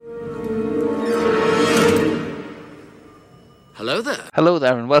Hello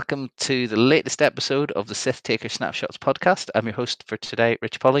there, and welcome to the latest episode of the Sith Taker Snapshots podcast. I'm your host for today,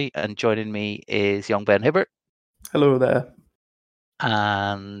 Rich Polly, and joining me is young Ben Hibbert. Hello there.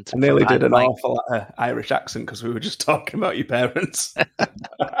 And I nearly did an awful Irish accent because we were just talking about your parents.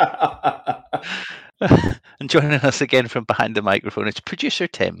 And joining us again from behind the microphone is producer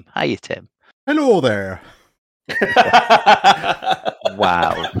Tim. Hiya, Tim. Hello there.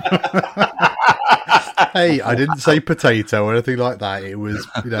 Wow. Hey, I didn't say potato or anything like that. It was,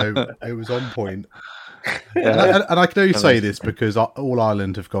 it was on point. And I can only say this because all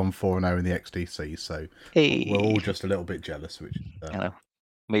Ireland have gone 4-0 in the XDC, so we're all just a little bit jealous. Which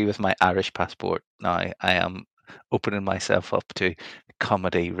me with my Irish passport now, I am opening myself up to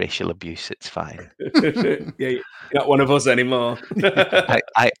comedy, racial abuse. It's fine. Yeah, you're not one of us anymore.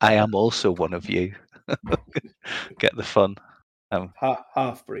 I am also one of you. Get the fun.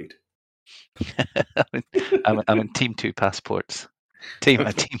 Half breed. I'm in Team 2 passports. Team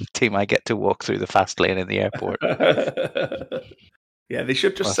I get to walk through the fast lane in the airport. Yeah, they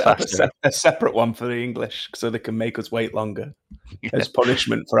should just set up a separate one for the English so they can make us wait longer as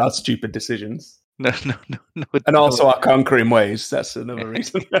punishment for our stupid decisions. No. And also our conquering ways. That's another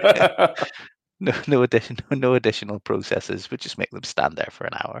reason. No additional processes. We just make them stand there for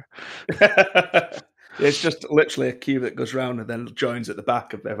an hour. It's just literally a queue that goes round and then joins at the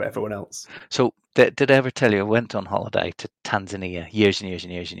back of everyone else. So did I ever tell you I went on holiday to Tanzania years and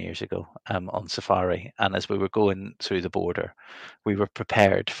years ago on safari, and as we were going through the border, we were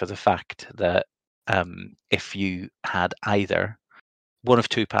prepared for the fact that if you had either one of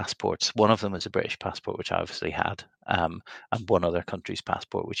two passports, one of them was a British passport, which I obviously had, and one other country's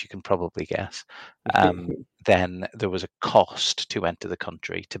passport, which you can probably guess, then there was a cost to enter the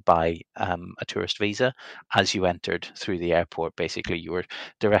country to buy a tourist visa. As you entered through the airport, basically you were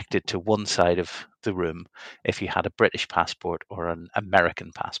directed to one side of the room if you had a British passport or an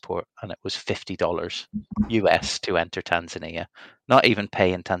American passport, and it was $50 US to enter Tanzania. Not even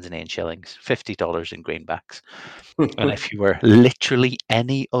pay in Tanzanian shillings, $50 in greenbacks. And if you were literally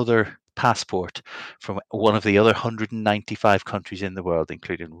any other passport from one of the other 195 countries in the world,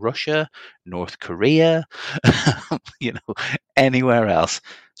 including Russia, North Korea, anywhere else,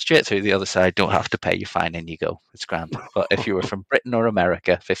 straight through the other side, don't have to pay, you fine, in you go. It's grand. But if you were from Britain or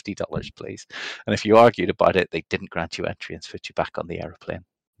America, $50, please. And if you argued about it, they didn't grant you entry and switch you back on the aeroplane.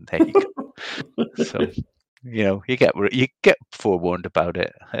 There you go. So you get forewarned about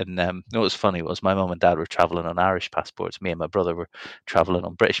it. And what was funny was my mum and dad were traveling on Irish passports. Me and my brother were traveling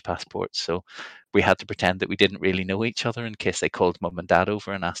on British passports. So we had to pretend that we didn't really know each other in case they called mum and dad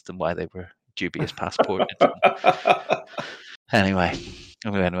over and asked them why they were dubious passport. Anyway,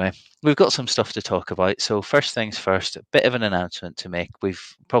 we've got some stuff to talk about. So first things first, a bit of an announcement to make. We've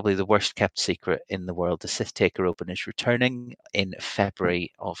probably the worst kept secret in the world. The Sith Taker Open is returning in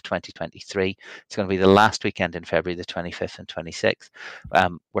February of 2023. It's going to be the last weekend in February, the 25th and 26th.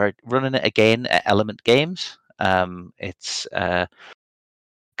 We're running it again at Element Games. It's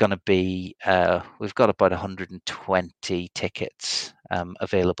going to be, we've got about 120 tickets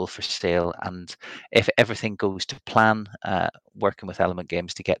available for sale, and if everything goes to plan, working with Element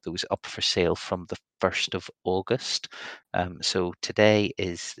Games to get those up for sale from the 1st of August. So today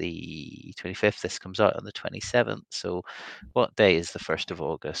is the 25th, this comes out on the 27th, so what day is the 1st of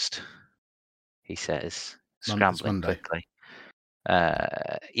August? He says, scrambling quickly.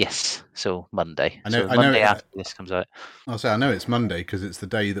 Yes, so Monday. Monday after this comes out. I know it's Monday because it's the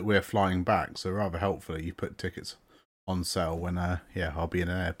day that we're flying back. So rather helpfully, you put tickets on sale when I'll be in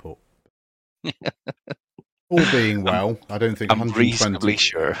an airport. All being well, I don't think I'm reasonably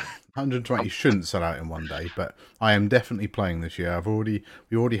sure 120 shouldn't sell out in one day, but I am definitely playing this year. We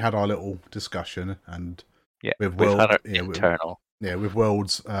already had our little discussion, and we've had our internal. With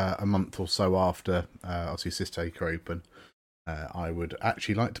Worlds a month or so after obviously Sith Taker Open. I would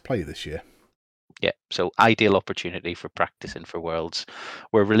actually like to play this year. Yeah, so ideal opportunity for practicing for Worlds.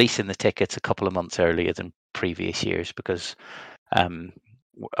 We're releasing the tickets a couple of months earlier than previous years because we're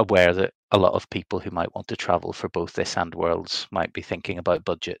aware that a lot of people who might want to travel for both this and Worlds might be thinking about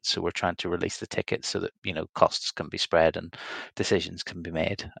budget. So we're trying to release the tickets so that costs can be spread and decisions can be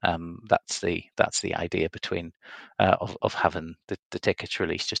made. That's the idea between of having the tickets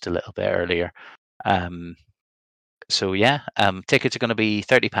released just a little bit earlier. So tickets are going to be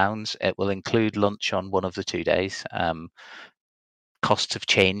 £30. It will include lunch on one of the 2 days. Costs have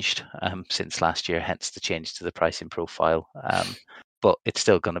changed since last year, hence the change to the pricing profile. But it's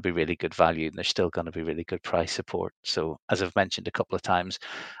still going to be really good value, and there's still going to be really good price support. So as I've mentioned a couple of times,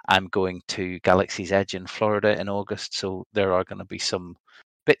 I'm going to Galaxy's Edge in Florida in August. So there are going to be some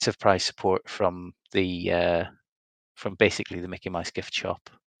bits of price support from the from basically the Mickey Mouse gift shop.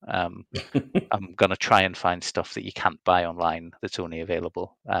 I'm going to try and find stuff that you can't buy online that's only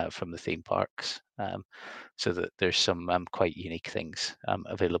available from the theme parks, so that there's some quite unique things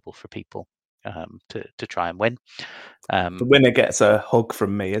available for people to try and win. The winner gets a hug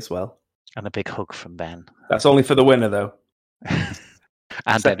from me as well. And a big hug from Ben. That's only for the winner, though.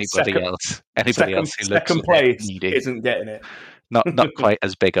 And anybody else who looks second place needy isn't getting it. Not quite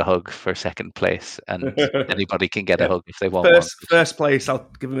as big a hug for second place, and anybody can get a hug if they want First place, I'll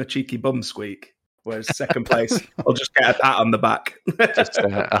give him a cheeky bum squeak. Whereas second place, I'll just get a pat on the back. Just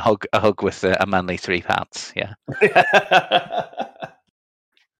a hug with a manly 3 pats. Yeah.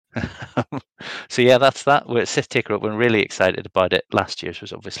 So yeah, that's that. We're at Sith Taker Up. We're really excited about it. Last year's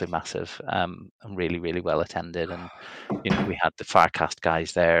was obviously massive, and really, really well attended. And we had the Firecast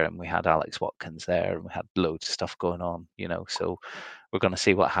guys there, and we had Alex Watkins there, and we had loads of stuff going on. So we're going to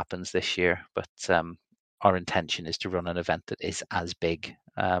see what happens this year. But our intention is to run an event that is as big.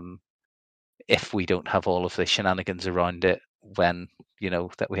 If we don't have all of the shenanigans around it, when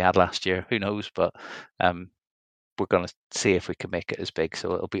that we had last year, who knows? But we're going to see if we can make it as big.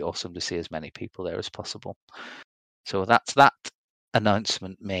 So it'll be awesome to see as many people there as possible. So that's that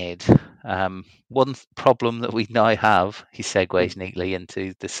announcement made. One problem that we now have, he segues neatly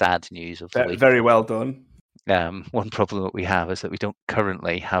into the sad news of the week. Very well done. One problem that we have is that we don't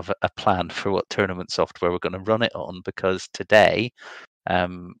currently have a plan for what tournament software we're going to run it on, because today,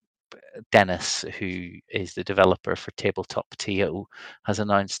 Dennis, who is the developer for Tabletop TO, has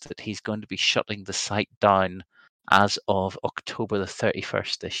announced that he's going to be shutting the site down as of October the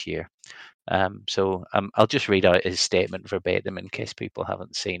 31st this year. So I'll just read out his statement verbatim in case people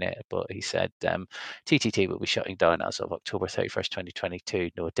haven't seen it. But he said, TTT will be shutting down as of October 31st, 2022.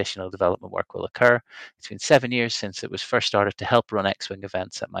 No additional development work will occur. It's been 7 years since it was first started to help run X-Wing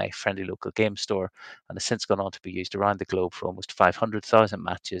events at my friendly local game store, and has since gone on to be used around the globe for almost 500,000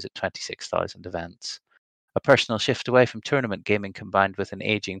 matches at 26,000 events. A personal shift away from tournament gaming combined with an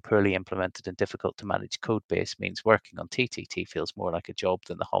aging, poorly implemented and difficult to manage code base means working on TTT feels more like a job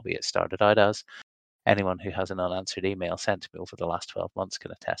than the hobby it started out as. Anyone who has an unanswered email sent to me over the last 12 months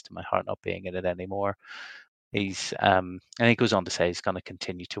can attest to my heart not being in it anymore. And he goes on to say he's going to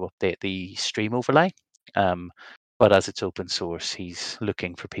continue to update the stream overlay. But as it's open source, he's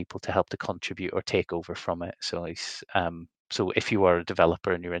looking for people to help to contribute or take over from it. So he's so if you are a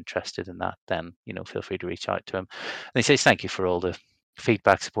developer and you're interested in that, then feel free to reach out to him. And he says thank you for all the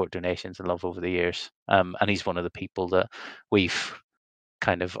feedback, support, donations, and love over the years. And he's one of the people that we've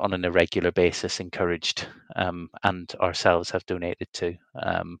kind of on an irregular basis encouraged and ourselves have donated to,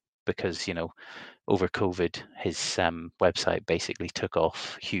 because over COVID his website basically took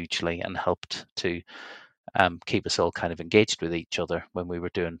off hugely and helped to keep us all kind of engaged with each other when we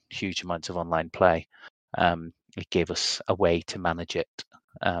were doing huge amounts of online play. It gave us a way to manage it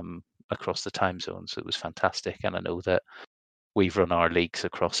across the time zones. It was fantastic, and I know that we've run our leagues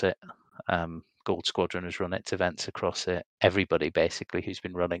across it. Gold Squadron has run its events across it. Everybody basically who's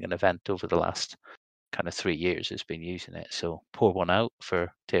been running an event over the last kind of 3 years has been using it. So pour one out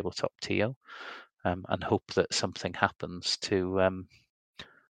for Tabletop TO, and hope that something happens to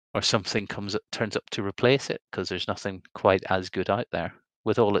or something turns up to replace it, because there's nothing quite as good out there,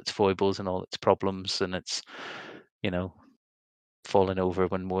 with all its foibles and all its problems, and it's falling over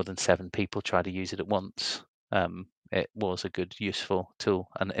when more than 7 people try to use it at once. It was a good, useful tool,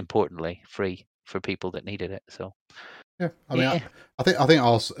 and importantly, free for people that needed it. So yeah, I mean, I think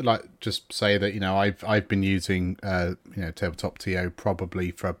I'll just say that I've been using Tabletop TO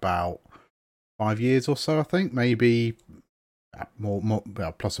probably for about 5 years or so. I think maybe more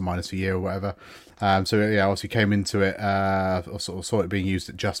plus or minus a year or whatever. So yeah, obviously came into it, or sort of saw it being used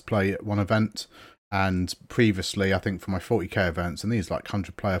at Just Play at one event, and previously I think for my 40k events, and these like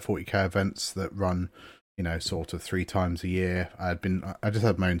 100-player 40k events that run sort of 3 times a year, I just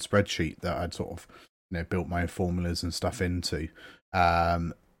had my own spreadsheet that I'd sort of built my own formulas and stuff into,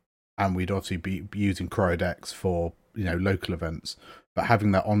 and we'd obviously be using Cryodex for local events. But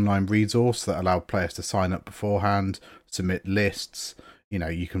having that online resource that allowed players to sign up beforehand, submit lists,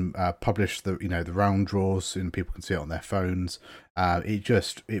 you can publish the the round draws, and people can see it on their phones.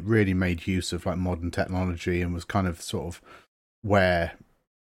 It really made use of like modern technology, and was kind of sort of where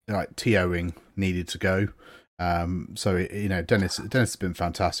like TOing needed to go. So Dennis has been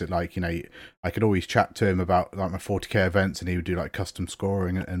fantastic. Like I could always chat to him about like my 40k events, and he would do like custom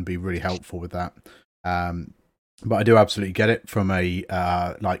scoring and be really helpful with that. But I do absolutely get it from a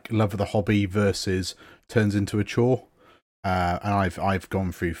like love of the hobby versus turns into a chore. And I've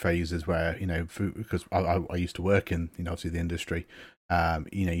gone through phases where because I used to work in obviously the industry.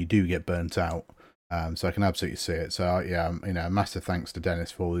 You do get burnt out. So I can absolutely see it. So yeah, massive thanks to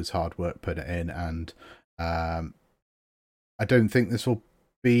Dennis for all his hard work putting it in, and I don't think this will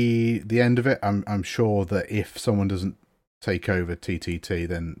be the end of it. I'm sure that if someone doesn't take over TTT,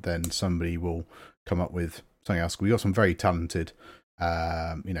 then somebody will come up with something else. We got some very talented,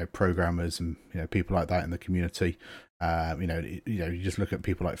 programmers and people like that in the community. You just look at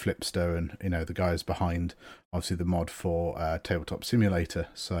people like Flipster and the guys behind obviously the mod for Tabletop Simulator.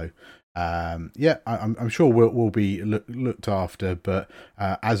 So I'm sure we'll be looked after. But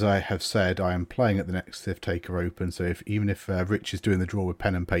as I have said, I am playing at the next Thief Taker Open. So even if Rich is doing the draw with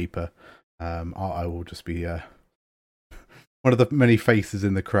pen and paper, I will just be one of the many faces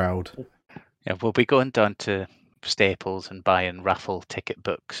in the crowd. Yeah, we'll be going down to Staples and buying raffle ticket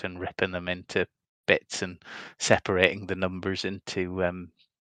books and ripping them into bits and separating the numbers into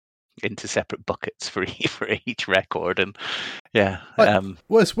separate buckets for each record. And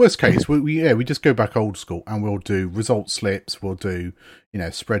worst case, we just go back old school and we'll do result slips, we'll do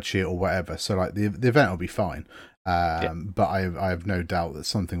spreadsheet or whatever. So like the event will be fine. But I have no doubt that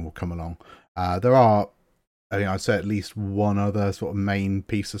something will come along. There are, I think I'd say, at least one other sort of main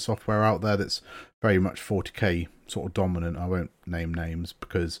piece of software out there that's very much 40k sort of dominant. I won't name names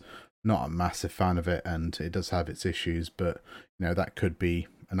because I'm not a massive fan of it, and it does have its issues. But that could be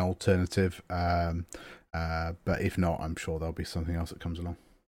an alternative. But if not, I'm sure there'll be something else that comes along.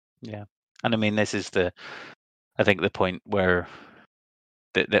 Yeah, and I mean, this is the point where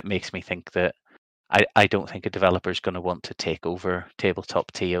that makes me think that I don't think a developer is going to want to take over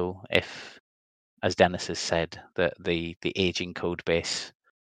Tabletop TO if, as Dennis has said, that the aging code base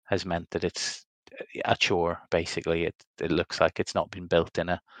has meant that it's a chore. Basically, it looks like it's not been built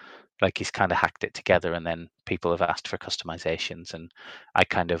like he's kind of hacked it together, and then people have asked for customizations. And I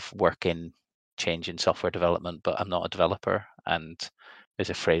kind of work in change in software development, but I'm not a developer. And there's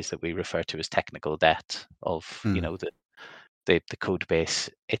a phrase that we refer to as technical debt of the code base.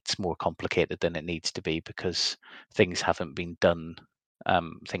 It's more complicated than it needs to be because things haven't been done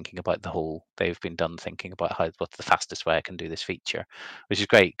thinking about the whole. They've been done thinking about what's the fastest way I can do this feature, which is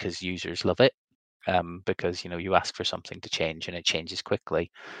great because users love it. Because you ask for something to change and it changes quickly.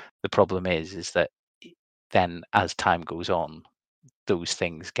 The problem is that then as time goes on, those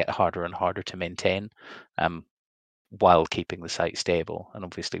things get harder and harder to maintain, while keeping the site stable. And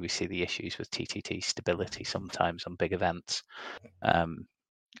obviously we see the issues with TTT stability sometimes on big events.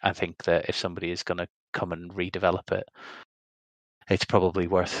 I think that if somebody is going to come and redevelop it, it's probably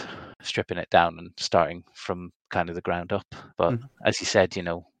worth stripping it down and starting from kind of the ground up. But as you said,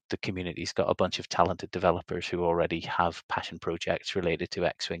 the community's got a bunch of talented developers who already have passion projects related to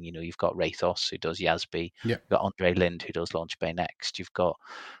X-Wing. You've got Rathos who does Yazby. You've got Andre Lind who does Launch Bay Next. You've got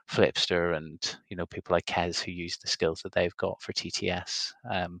Flipster and people like Kez who use the skills that they've got for TTS.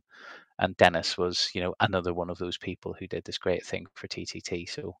 And Dennis was another one of those people who did this great thing for TTT.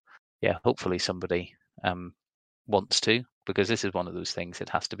 So yeah, hopefully somebody wants to, because this is one of those things. It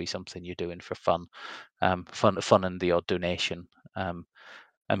has to be something you're doing for fun, fun and the odd donation.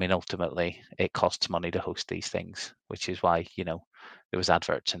 I mean, ultimately, it costs money to host these things, which is why, there was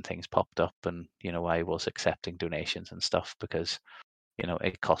adverts and things popped up, and, I was accepting donations and stuff because,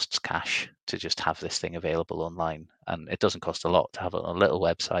 it costs cash to just have this thing available online. And it doesn't cost a lot to have it on a little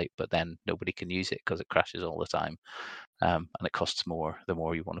website, but then nobody can use it because it crashes all the time. And it costs more the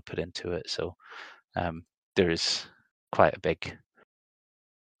more you want to put into it. So there is quite a big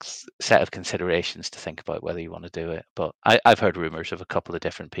set of considerations to think about whether you want to do it. But I've heard rumors of a couple of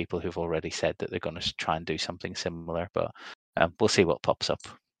different people who've already said that they're going to try and do something similar, but we'll see what pops up.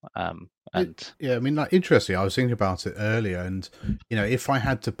 Interesting. I was thinking about it earlier, and if I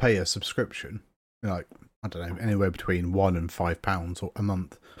had to pay a subscription, like, I don't know, anywhere between £1 and £5 a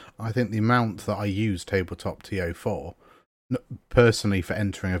month, I think the amount that I use Tabletop TO for, personally, for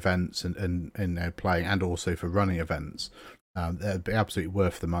entering events and playing, and also for running events, it'd be absolutely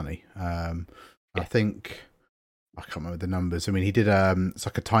worth the money. I think, I can't remember the numbers. I mean, he did it's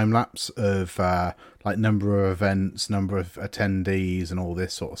like a time lapse of like number of events, number of attendees, and all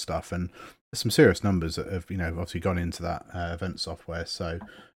this sort of stuff. And there's some serious numbers that have obviously gone into that event software. So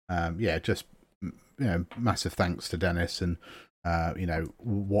just massive thanks to Dennis and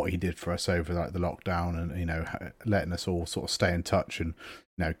what he did for us over like the lockdown, and letting us all sort of stay in touch and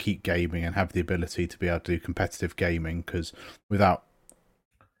keep gaming and have the ability to be able to do competitive gaming, because without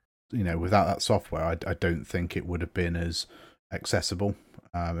that software, I don't think it would have been as accessible.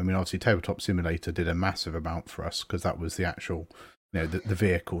 I mean, obviously Tabletop Simulator did a massive amount for us because that was the actual the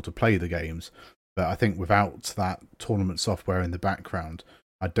vehicle to play the games. But I think without that tournament software in the background,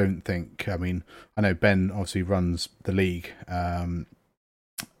 I don't think, I mean, I know Ben obviously runs the league. I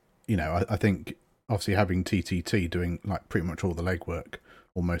think obviously having TTT doing like pretty much all the legwork,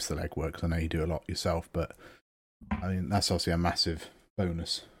 or most of the legwork, because I know you do a lot yourself, but I mean, that's obviously a massive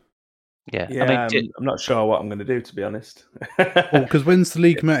bonus. Yeah, I mean, I'm not sure what I'm going to do, to be honest. Well, because when's the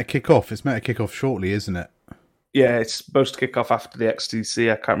league meant to kick off? It's meant to kick off shortly, isn't it? Yeah, it's supposed to kick off after the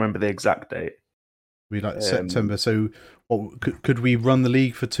XTC. I can't remember the exact date. We like September. So, could we run the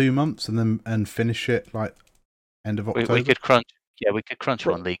league for 2 months and finish it like end of October? We could crunch. Yeah, we could crunch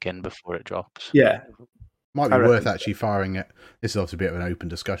one league in before it drops. Yeah, might be worth actually firing it. This is obviously a bit of an open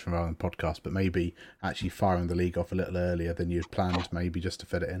discussion rather than podcast, but maybe actually firing the league off a little earlier than you'd planned, maybe just to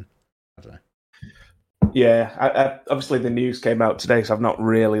fit it in. I don't know. Yeah, obviously the news came out today, so I've not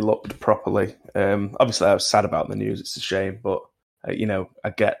really looked properly. Obviously, I was sad about the news. It's a shame, but I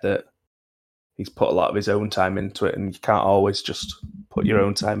get that he's put a lot of his own time into it, and you can't always just put your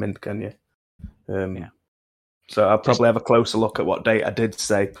own time in, can you? Yeah. So I'll probably have a closer look at what date I did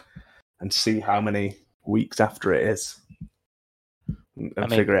say and see how many weeks after it is. And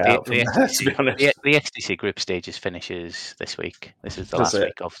figure it out. The XTC group stages finishes this week. This is the last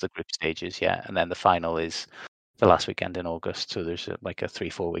week of the group stages, yeah. And then the final is the last weekend in August. So there's like a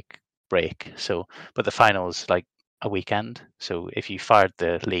 3-4 week break. So, but the final is like a weekend. So if you fired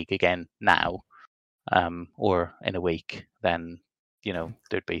the league again now, or in a week, then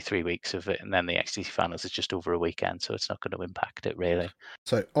there'd be 3 weeks of it, and then the XTC finals is just over a weekend, so it's not going to impact it really.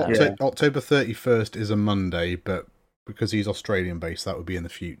 So October 31st is a Monday, but because he's Australian based, that would be in the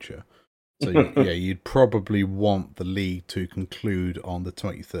future. So you'd probably want the league to conclude on the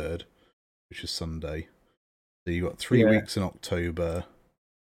 23rd, which is Sunday. So you got 3 weeks in October,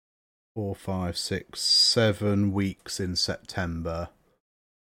 4, 5, 6, 7 weeks in September.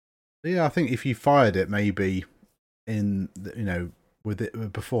 Yeah, I think if you fired it maybe in with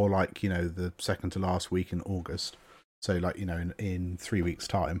it before the second to last week in August, so in 3 weeks'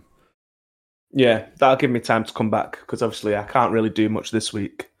 time. Yeah, that'll give me time to come back, because obviously I can't really do much this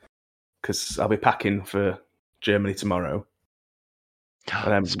week because I'll be packing for Germany tomorrow.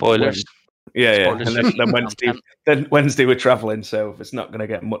 Spoilers. Spoilers. And then Wednesday we're travelling, so it's not going to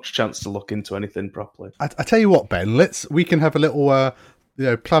get much chance to look into anything properly. I tell you what, Ben, we can have a little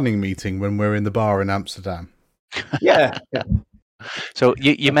planning meeting when we're in the bar in Amsterdam. Yeah. So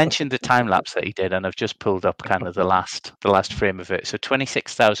you mentioned the time lapse that he did, and I've just pulled up kind of the last frame of it. So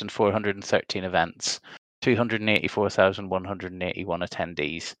 26,413 events, 284,181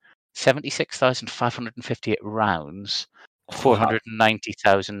 attendees, 76,558 rounds,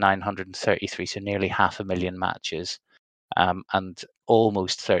 490,933, so nearly 500,000 matches, and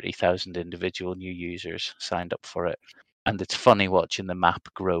almost 30,000 individual new users signed up for it. And it's funny watching the map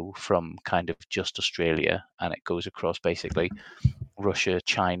grow from kind of just Australia, and it goes across basically Russia,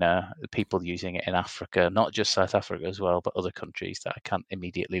 China, people using it in Africa, not just South Africa as well, but other countries that I can't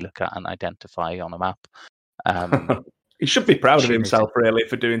immediately look at and identify on a map. He should be proud of himself, really,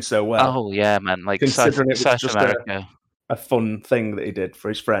 for doing so well. Oh, yeah, man. Like considering South just America. A fun thing that he did for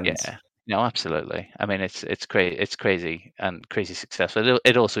his friends. Yeah. No, absolutely. I mean, it's crazy and crazy successful.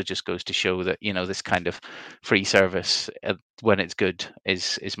 It also just goes to show that this kind of free service, when it's good,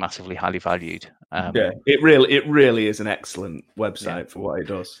 is massively highly valued. It really is an excellent website for what it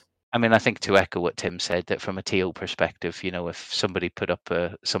does. I mean, I think to echo what Tim said, that from a TO perspective, if somebody put up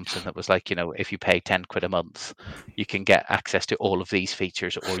something that was like, if you pay 10 quid a month, you can get access to all of these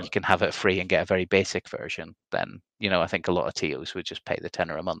features, or you can have it free and get a very basic version, then, I think a lot of TOs would just pay the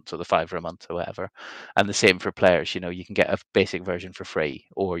 £10 a month or the £5 a month or whatever. And the same for players, you can get a basic version for free,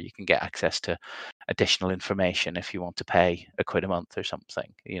 or you can get access to additional information if you want to pay £1 a month or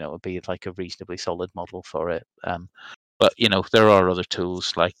something. It would be like a reasonably solid model for it. But there are other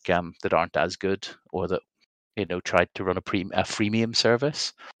tools like that aren't as good, or that tried to run a freemium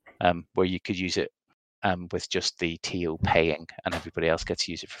service where you could use it with just the TO paying, and everybody else gets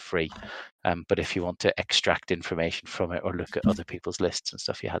to use it for free. But if you want to extract information from it or look at other people's lists and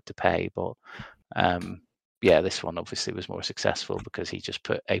stuff, you had to pay. But this one obviously was more successful because he just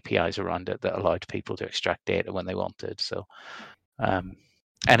put APIs around it that allowed people to extract data when they wanted. So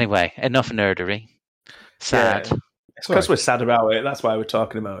anyway, enough nerdery. Sad. Yeah. It's because we're sad about it. That's why we're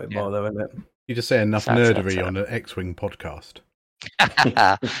talking about it more, though, isn't it? You just say enough nerdery on an X-Wing podcast.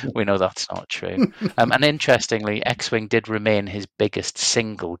 We know that's not true. And interestingly, X-Wing did remain his biggest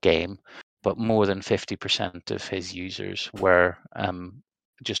single game, but more than 50% of his users were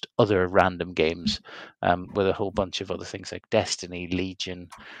just other random games, with a whole bunch of other things like Destiny, Legion,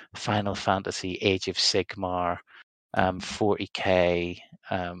 Final Fantasy, Age of Sigmar, 40k,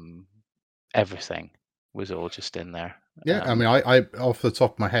 everything was all just in there. Yeah, I mean, I off the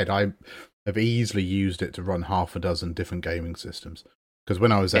top of my head, I have easily used it to run half a dozen different gaming systems, Because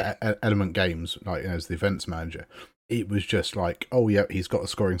when I was at Element Games, like as the events manager, it was just like, oh yeah, he's got a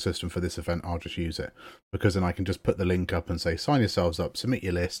scoring system for this event. I'll just use it, because then I can just put the link up and say, sign yourselves up, submit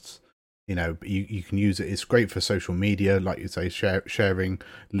your lists. You can use it. It's great for social media, like you say, sharing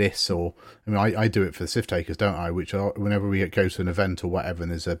lists. Or I do it for the Civ Takers, don't I? Which are, whenever we go to an event or whatever,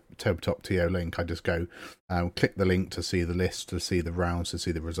 and there's a Tabletop TO link, I just go click the link to see the list, to see the rounds, to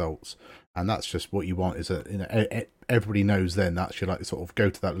see the results. And that's just what you want. Is everybody knows then that's you sort of go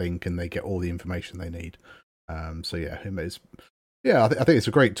to that link and they get all the information they need. So yeah, I think it's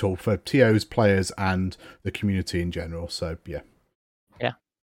a great tool for TOs, players, and the community in general. So yeah.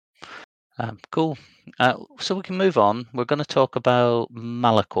 Cool. So we can move on. We're going to talk about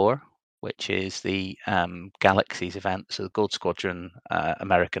Malachor, which is the Galaxies event. So the Gold Squadron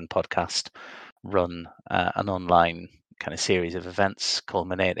American podcast run an online kind of series of events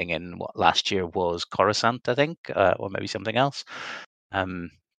culminating in what last year was Coruscant, I think, or maybe something else.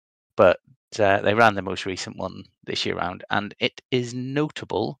 But they ran the most recent one this year round, and it is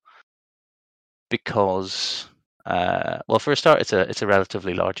notable because... well, for a start, it's a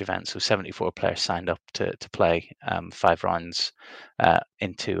relatively large event. So 74 players signed up to play 5 rounds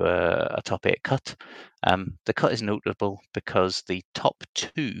into a top 8 cut. The cut is notable because the top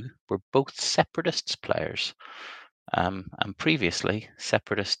 2 were both Separatists players. And previously,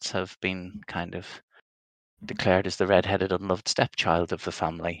 Separatists have been kind of declared as the red-headed, unloved stepchild of the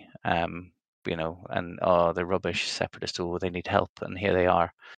family. And they're rubbish, Separatists. Oh, they need help, and here they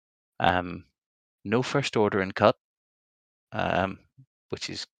are. No First Order in cut, which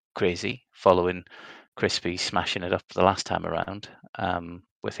is crazy, following Crispy smashing it up the last time around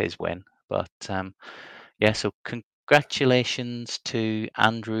with his win. But so congratulations to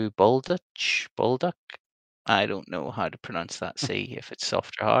Andrew Balduck. I don't know how to pronounce that C, if it's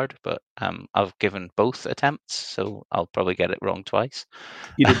soft or hard, but I've given both attempts, so I'll probably get it wrong twice.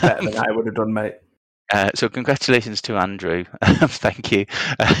 You did better than I would have done, mate. So congratulations to Andrew. Thank you.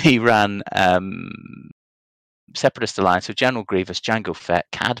 He ran Separatist Alliance with General Grievous, Jango Fett,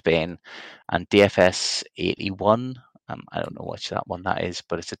 Cad Bane, and DFS 81. I don't know which that is,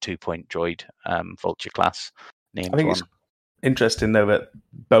 but it's a 2-point droid Vulture class named I think one. It's interesting though that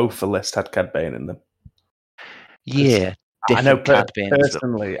both the lists had Cad Bane in them. Yeah, I know Cad Banes,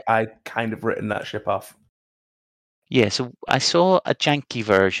 personally, I kind of written that ship off. Yeah, so I saw a janky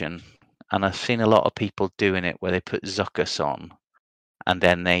version, and I've seen a lot of people doing it where they put Zuckuss on, and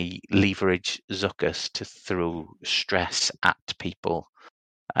then they leverage Zuckuss to throw stress at people.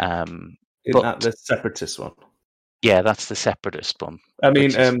 Isn't that the Separatist one? Yeah, that's the Separatist one. I mean,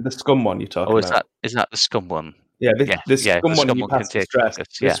 the Scum one you're talking about. Is that the Scum one? Yeah, the Scum one you pass the stress.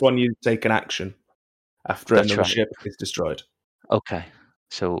 This one you take an action after another ship is destroyed. Okay,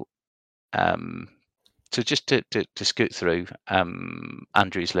 so just to scoot through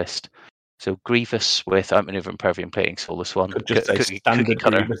Andrew's list. So Grievous with outmaneuver and Pervian plating, Solus one. Could just say standard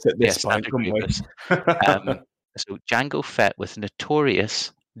Grievous at this point, couldn't we? So Jango Fett with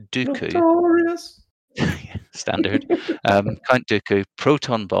Notorious Dooku. Notorious. Standard. Count Dooku,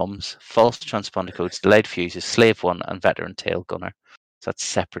 proton bombs, false transponder codes, delayed fuses, Slave 1, and veteran tail gunner. So that's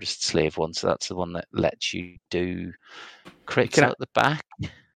Separatist Slave 1. So that's the one that lets you do crits out the back.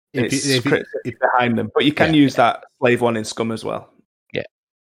 It's behind them, but you can use that Slave 1 in Scum as well. Yeah,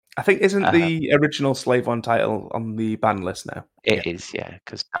 I think isn't the original Slave 1 title on the ban list now? It is, yeah,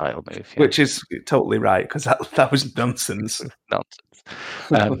 because title move, which is totally right because that was nonsense.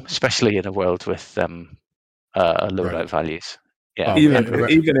 Especially in a world with loadout values. Yeah, even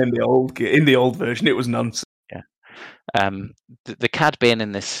in the old version, it was nonsense. Yeah. The Cad Bane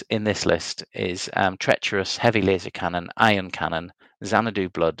in this list is Treacherous, Heavy Laser Cannon, Ion Cannon, Xanadu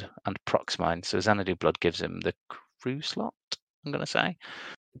Blood, and Proxmine. So Xanadu Blood gives him the crew slot, I'm going to say.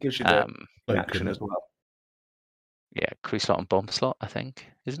 It gives you the action as well. Yeah, crew slot and bomb slot, I think,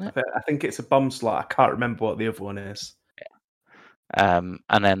 isn't it? I think it's a bomb slot. I can't remember what the other one is. Yeah.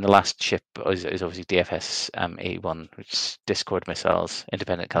 And then the last ship is obviously DFS 81, which is Discord missiles,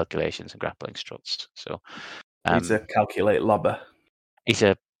 independent calculations, and grappling struts. So he's a calculate lobber. Is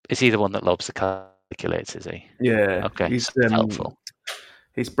he the one that lobs the calculates? Is he? Yeah. Okay. He's helpful.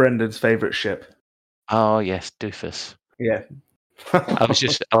 He's Brendan's favourite ship. Oh yes, Doofus. Yeah. I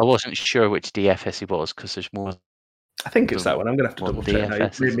wasn't sure which DFS he was because there's more. I think it's that one. I'm going to have to double check. I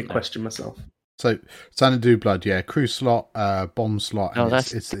really question myself. So Xanadu Blood, yeah, crew slot, bomb slot. No,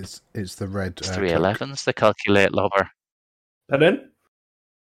 it's the red. 311's the calculate lobber. Pardon?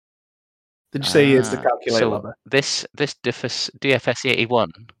 Did you say he is the calculate lobber? This DFS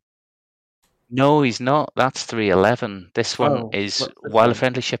 81. No, he's not. That's 311. This one is while a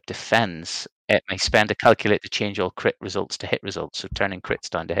friendly ship defends, It may spend a calculate to change all crit results to hit results, so turning crits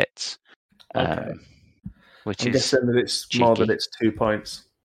down to hits. Okay. Which I'm guessing that it's cheeky. more than it's 2 points.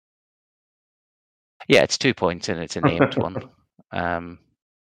 Yeah, it's 2 points and it's a named one.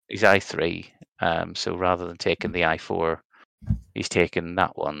 He's I3, so rather than taking the I4, he's taken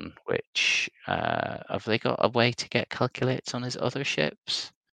that one, which have they got a way to get calculates on his other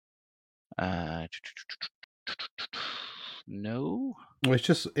ships? No. Well,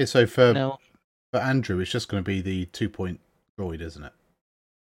 it's so for Andrew, it's just going to be the 2-point droid, isn't it?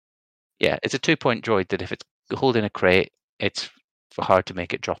 Yeah, it's a 2-point droid that if it's holding a crate, it's hard to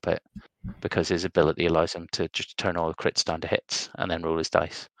make it drop it because his ability allows him to just turn all the crits down to hits and then roll his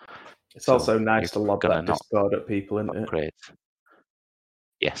dice. It's also nice to lob that Discord at people, isn't it? Upgrade.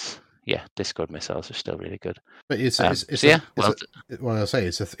 Yes. Yeah, Discord missiles are still really good. But it's a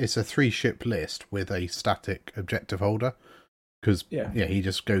 3-ship list with a static objective holder. Because he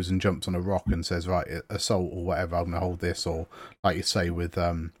just goes and jumps on a rock and says, right, assault or whatever, I'm going to hold this. Or like you say with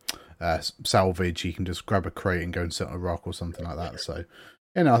salvage, you can just grab a crate and go and sit on a rock or something like that. So,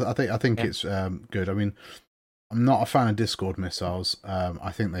 I think it's good. I mean, I'm not a fan of Discord missiles.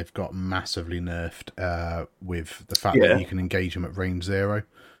 I think they've got massively nerfed with the fact that you can engage them at range 0.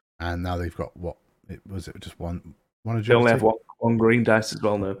 And now they've got just one agility? They only have one green dice as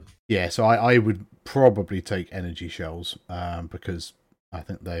well now. Yeah, so I would probably take energy shells because I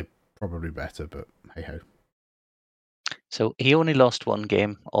think they're probably better, but hey ho. So he only lost one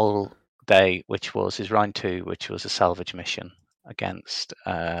game all day, which was his round 2, which was a salvage mission against.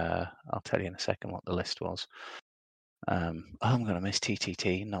 I'll tell you in a second what the list was. I'm going to miss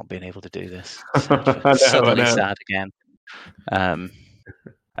TTT not being able to do this. Suddenly sad again.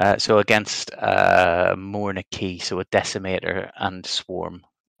 So against Morna Key, so a Decimator and Swarm.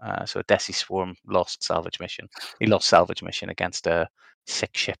 So a Deci Swarm lost salvage mission. He lost salvage mission against a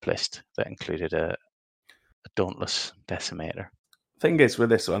 6-ship list that included a Dauntless Decimator. Thing is with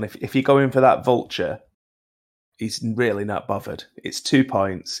this one, if you go in for that Vulture, he's really not bothered. It's 2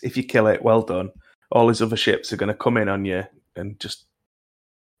 points. If you kill it, well done. All his other ships are going to come in on you and just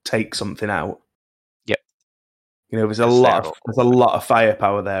take something out. Yep. There's a lot of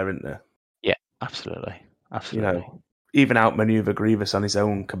firepower there, isn't there? Yeah, absolutely. Even outmaneuver Grievous on his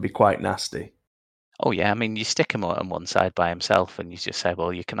own can be quite nasty. Oh yeah, I mean, you stick him on one side by himself, and you just say,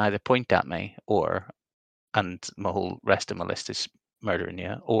 "Well, you can either point at me, and my whole rest of my list is murdering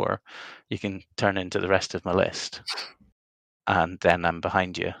you, or you can turn into the rest of my list, and then I'm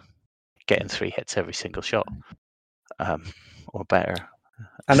behind you, getting 3 hits every single shot, or better."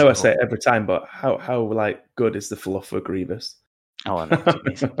 I know I say it every time, but how good is the fluff for Grievous? Oh, I know,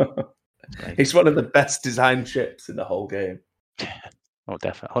 it's amazing. He's one of the best designed ships in the whole game. Oh,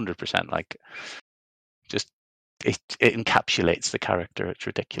 definitely, 100%. Like, just it encapsulates the character. It's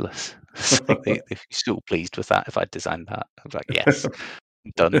ridiculous. They'd be so pleased with that if I designed that. I was like, yes,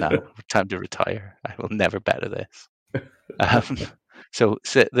 I'm done now. Time to retire. I will never better this. So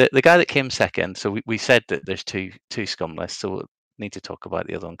the guy that came second. So we said that there's two scum lists. So we'll need to talk about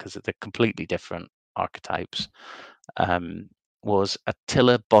the other one because they're completely different archetypes. Was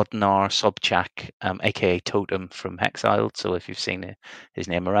Attila Bodnar Sobchak, aka Totem from Hexiled. So if you've seen his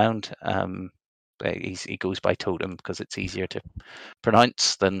name around, he goes by Totem because it's easier to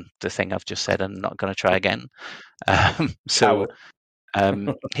pronounce than the thing I've just said. I'm not going to try again.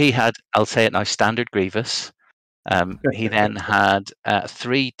 He had, I'll say it now, standard Grievous. He then had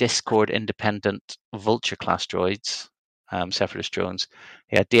 3 Discord independent Vulture class droids. Separatist drones.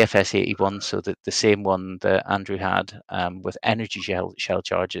 He had DFS 81, so the same one that Andrew had, with energy shell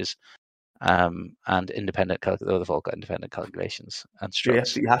charges, and independent. They've all got independent calculations and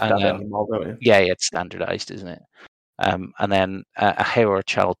struts. You have to have it on them all, don't you? Yeah, it's standardized, isn't it? And then a Haor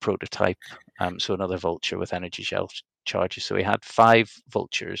Child prototype, so another Vulture with energy shell charges. So he had 5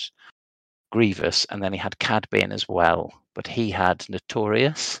 Vultures, Grievous, and then he had Cad Bane as well. But he had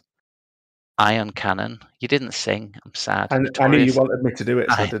Notorious, Ion Cannon. You didn't sing. I'm sad. I knew you wanted me to do it,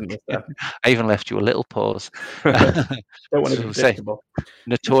 so I didn't. I even left you a little pause. Don't want to be predictable.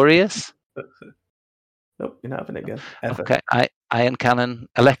 Notorious. Nope, you're not having it again. Ever. Okay. Ion Cannon,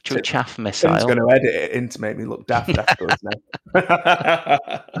 Electro Chaff Missile. Tim's going to edit it in to make me look daft afterwards now.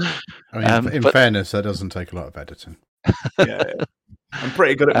 I mean, in fairness, that doesn't take a lot of editing. Yeah. I'm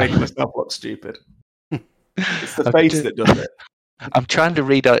pretty good at making myself look stupid. It's the face that does it. I'm trying to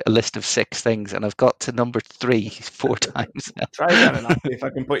read out a list of 6 things, and I've got to number 3 4 times now. Try again, and I'll see if I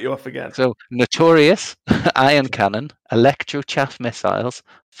can put you off again. So, Notorious, Ion Cannon, Electro Chaff Missiles,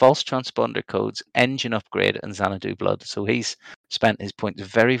 False Transponder Codes, Engine Upgrade, and Xanadu Blood. So he's spent his points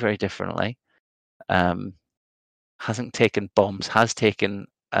very, very differently. Hasn't taken bombs, has taken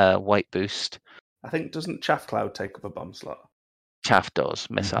white boost. I think, doesn't Chaff Cloud take up a bomb slot? Chaff does,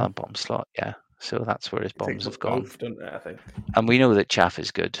 missile and bomb slot, yeah. So that's where his bombs have gone. Both, don't they, I think. And we know that Chaff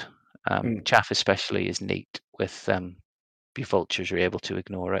is good. Chaff especially is neat with your vultures are able to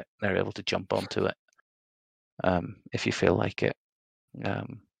ignore it. They're able to jump onto it if you feel like it.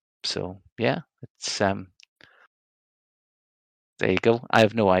 So yeah, it's there you go. I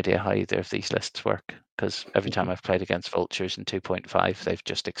have no idea how either of these lists work because every time I've played against vultures in 2.5, they've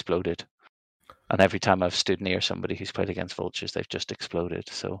just exploded. And every time I've stood near somebody who's played against vultures, they've just exploded.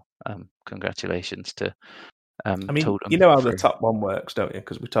 So congratulations to I mean, Totem you know how the top one works, don't you?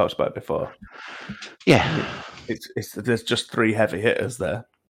 Because we talked about it before. Yeah. There's just 3 heavy hitters there.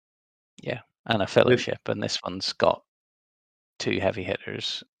 Yeah, and a fellowship, and this one's got 2 heavy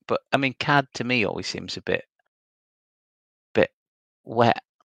hitters. But I mean, CAD to me always seems a bit wet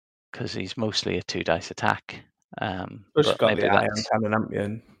because he's mostly a 2 dice attack. But got the iron cannon, haven't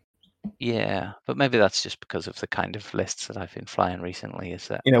you? Yeah, but maybe that's just because of the kind of lists that I've been flying recently. Is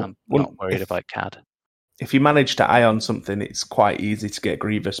that I'm not worried about CAD. If you manage to ion something, it's quite easy to get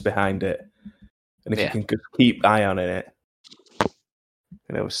Grievous behind it, and if you can keep ioning it,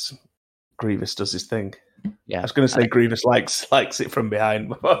 Grievous does his thing. Yeah, I was going to say Grievous likes it from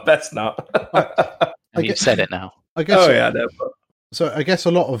behind, but best not. You've said it now. I guess. Oh yeah, I know. So I guess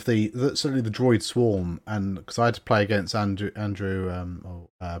a lot of certainly the droid swarm, and because I had to play against Andrew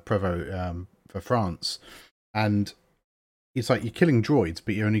Prevost for France, and it's like you're killing droids,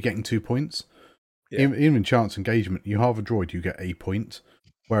 but you're only getting 2 points. Yeah. Even in chance engagement, you halve a droid, you get a point,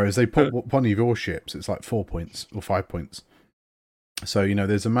 whereas they put one of your ships, it's like 4 points or 5 points. So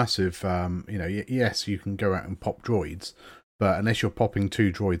there's a massive, yes, you can go out and pop droids, but unless you're popping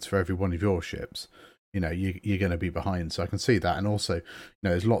 2 droids for every one of your ships, you're going to be behind. So I can see that. And also,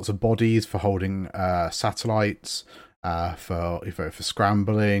 there's lots of bodies for holding satellites, for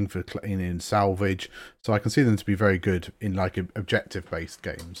scrambling, for in salvage. So I can see them to be very good in like objective-based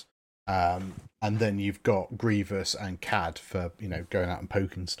games. And then you've got Grievous and CAD for, going out and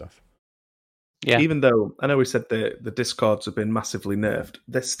poking stuff. Yeah. Even though I know we said the discords have been massively nerfed,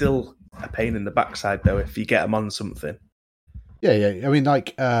 they're still a pain in the backside, though, if you get them on something. Yeah. I mean,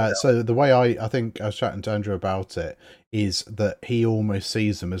 so the way I think I was chatting to Andrew about it is that he almost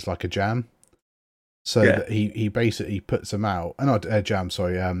sees them as like a jam. So that he basically puts them out. Not jam,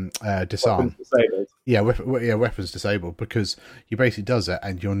 sorry, disarm. Weapons disabled, because he basically does it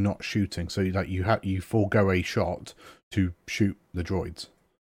and you're not shooting. So you forego a shot to shoot the droids.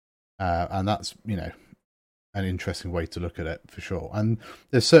 And that's, an interesting way to look at it for sure. And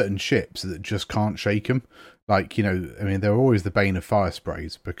there's certain ships that just can't shake him. They're always the bane of fire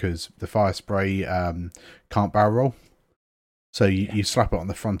sprays because the fire spray can't barrel roll. So you slap it on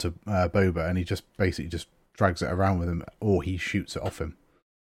the front of Boba and he just basically just drags it around with him, or he shoots it off him.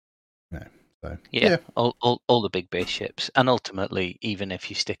 All the big base ships, and ultimately, even if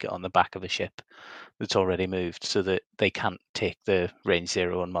you stick it on the back of a ship that's already moved, so that they can't take the range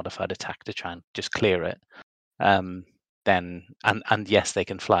 0 and modified attack to try and just clear it, then and yes, they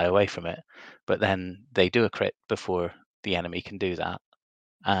can fly away from it, but then they do a crit before the enemy can do that,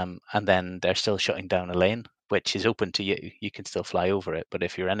 and then they're still shutting down a lane which is open to you. You can still fly over it, but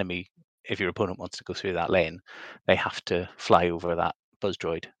if your opponent wants to go through that lane, they have to fly over that buzz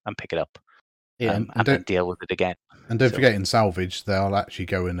droid and pick it up. And then deal with it again. And don't forget, in salvage, they'll actually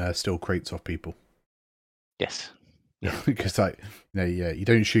go and steal crates off people. Yes. Yeah. Because you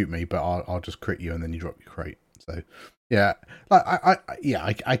don't shoot me, but I'll just crit you and then you drop your crate. So yeah,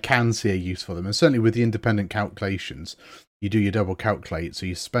 I can see a use for them, and certainly with the independent calculations, you do your double calculate. So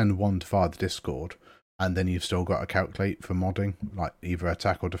you spend 1 to fire the Discord, and then you've still got to calculate for modding, like either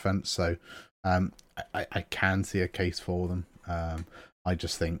attack or defense. So I can see a case for them. I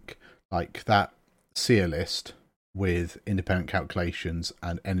just think like that seer list with independent calculations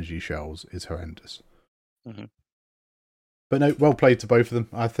and energy shells is horrendous. Mm-hmm. But no, well played to both of them.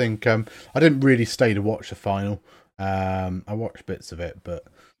 I think I didn't really stay to watch the final. I watched bits of it, but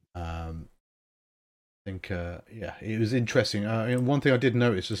I think it was interesting. One thing I did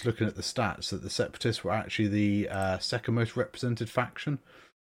notice, just looking at the stats, that the Separatists were actually the second most represented faction.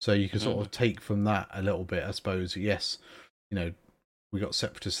 So you can sort of take from that a little bit, I suppose. Yes, we got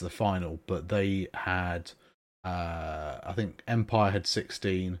Separatists to the final, but they had, I think Empire had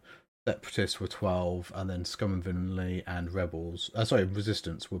 16, Separatists were 12, and then Scum and Villainy and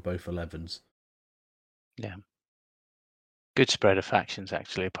Resistance were both 11s. Yeah. Good spread of factions,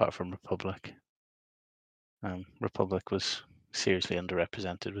 actually, apart from Republic. Republic was seriously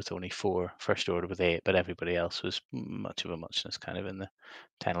underrepresented with only 4, First Order with 8, but everybody else was much of a muchness, kind of in the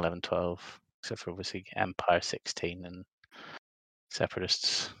 10, 11, 12, except for obviously Empire 16 and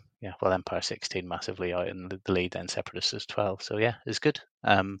Separatists, Empire 16 massively out in the lead, then Separatists is 12. So yeah, it's good.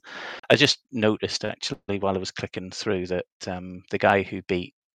 I just noticed actually while I was clicking through that the guy who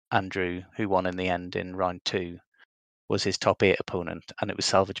beat Andrew, who won in the end in round 2, was his top 8 opponent, and it was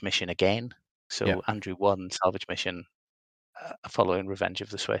Salvage Mission again. So Andrew won Salvage Mission following Revenge of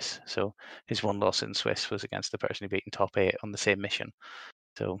the Swiss. So his one loss in Swiss was against the person who beat in top 8 on the same mission.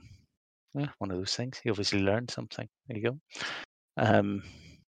 So one of those things. He obviously learned something. There you go.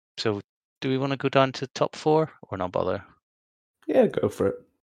 So do we want to go down to top 4 or not bother? Yeah, go for it.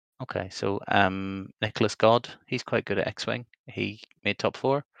 Okay, so Nicholas God, he's quite good at X-Wing. He made top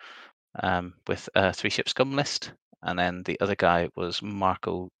 4 with a 3-ship scum list. And then the other guy was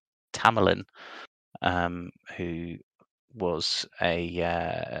Marco Tamerlan, who was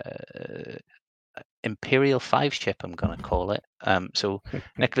a Imperial 5-ship, I'm going to call it. So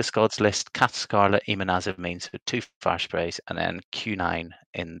Nicholas God's list: Cat Scarlet, Eamon Azameen, so 2 fire sprays, and then Q9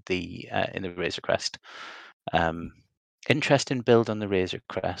 in the Razor Crest. Interesting build on the Razor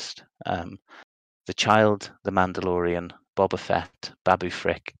Crest. The Child, the Mandalorian, Boba Fett, Babu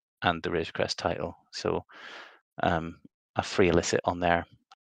Frick, and the Razor Crest title. So a free illicit on there,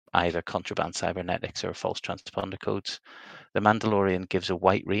 either contraband cybernetics or false transponder codes. The Mandalorian gives a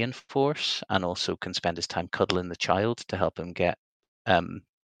white reinforce and also can spend his time cuddling the Child to help him get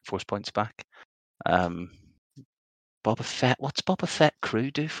force points back. Boba Fett, what's Boba Fett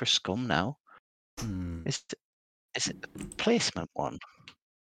crew do for scum now? Is it a placement one?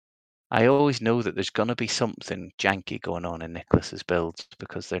 I always know that there's going to be something janky going on in Nicholas's builds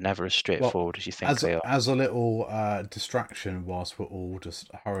because they're never as straightforward as you think they are. As a little distraction whilst we're all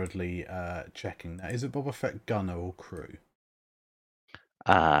just hurriedly checking that, is it Boba Fett gunner or crew?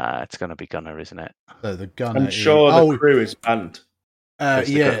 It's going to be gunner, isn't it? So the gunner. I'm sure the crew is banned.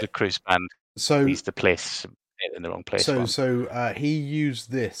 The crew's banned. So he's the place in the wrong place. So he used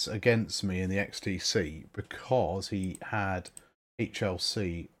this against me in the XTC because he had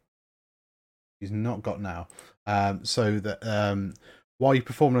HLC. He's not got now. So that while you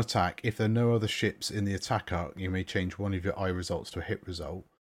perform an attack, if there are no other ships in the attack arc, you may change one of your eye results to a hit result.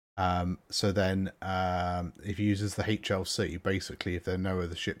 So then, if he uses the HLC, basically, if there are no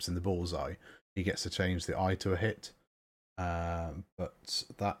other ships in the bullseye, he gets to change the eye to a hit. But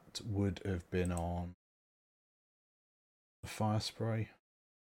that would have been on the fire spray.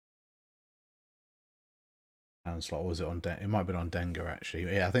 And slot, or was it on? It might have been on Denga actually.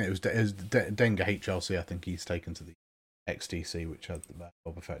 Yeah, I think it was Denga HLC. I think he's taken to the XTC, which had the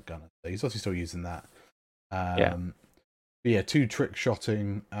Boba Fett gunner. So he's obviously still using that. Yeah, 2 trick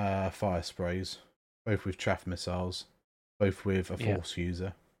shotting fire sprays, both with chaff missiles, both with a force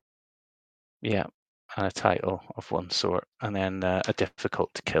user. Yeah, and a title of one sort, and then a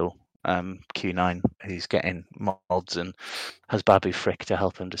difficult to kill Q9 who's getting mods and has Babu Frick to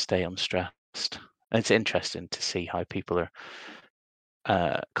help him to stay unstressed. And it's interesting to see how people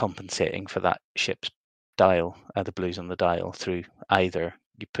are compensating for that ship's dial, the blues on the dial, through either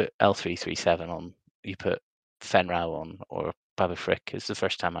you put L337 on, you put Fen Rao on, or Babu Frick. It's the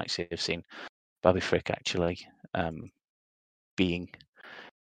first time actually I've seen Babu Frick actually being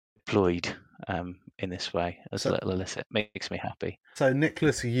deployed in this way as a little illicit. Makes me happy. So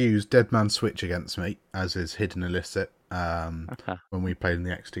Nicholas used Dead Man Switch against me as his hidden illicit when we played in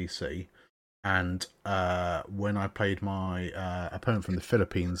the XTC. And when I played my opponent from the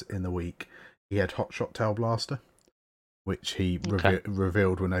Philippines in the week, he had Hotshot Tail Blaster, which he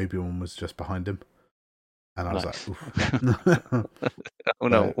revealed when Obi-Wan was just behind him. And I was like, oof. Oh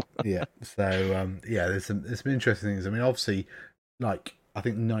no. So there's some interesting things. I mean, obviously, like, I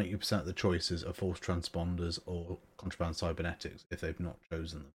think 90% of the choices are false transponders or contraband cybernetics if they've not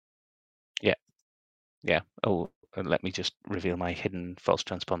chosen them. Yeah. Oh, let me just reveal my hidden false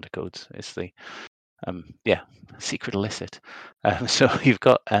transponder codes. It's the secret illicit. So you've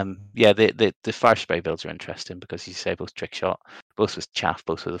got the fire spray builds are interesting because you say both trick shot, both with chaff,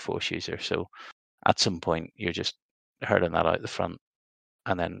 both with a force user. So at some point you're just hurling that out the front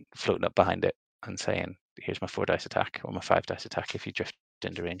and then floating up behind it and saying, here's my 4 dice attack or my 5 dice attack if you drift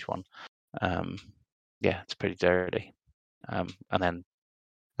into range 1. It's pretty dirty. And then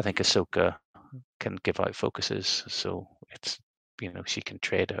I think Ahsoka can give out focuses, so it's she can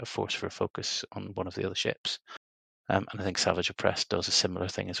trade a force for a focus on one of the other ships. And I think Savage Oppressed does a similar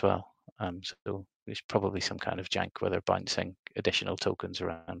thing as well. So there's probably some kind of jank where they're bouncing additional tokens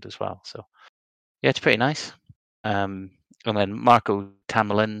around as well. So yeah, it's pretty nice. And then Marco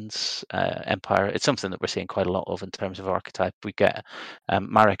Tamerlan's Empire, it's something that we're seeing quite a lot of in terms of archetype. We get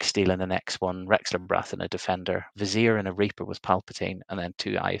Marek Steele in the next one, Rexler Brath in a Defender, Vizier and a Reaper with Palpatine, and then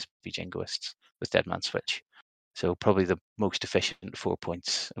 2 ISB Jingoists with Dead Man Switch. So probably the most efficient 4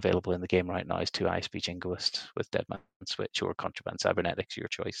 points available in the game right now is 2 ISB Jingoist with Deadman Switch or Contraband Cybernetics, your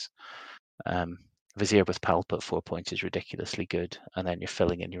choice. Vizier with Palp at 4 points is ridiculously good, and then you're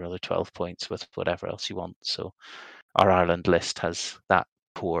filling in your other 12 points with whatever else you want. So our Ireland list has that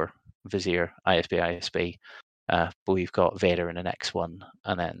poor Vizier, ISB, but we've got Vader in an X1,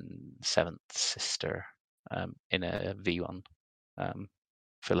 and then Seventh Sister in a V1,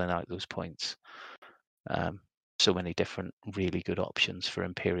 filling out those points. So many different really good options for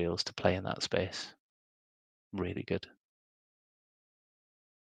Imperials to play in that space. Really good.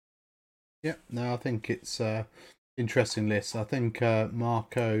 Yeah, no, I think it's an interesting list. I think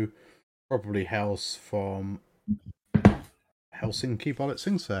Marco probably hails from Helsinki by its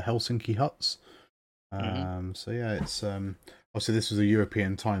things, so Helsinki Huts. So yeah, it's obviously this was a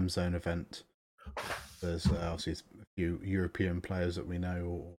European time zone event. There's obviously a few European players that we know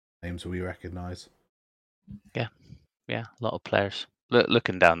or names that we recognise. Yeah, a lot of players.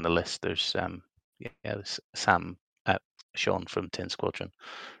 Looking down the list, there's there's Sam, Sean from Tin Squadron,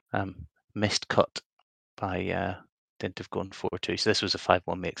 missed cut by dint of going 4-2. So this was a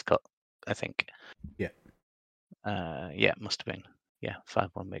 5-1 mixed cut, I think. Yeah. Yeah, it must have been. Yeah,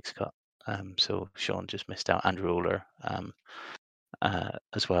 5-1 mixed cut. So Sean just missed out. Andrew Oler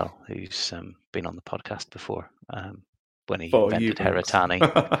as well, who's been on the podcast before when he invented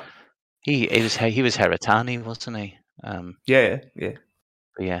Heratani. he was Heratani, wasn't he? Yeah.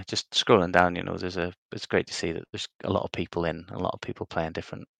 But yeah, just scrolling down, it's great to see that there's a lot of people playing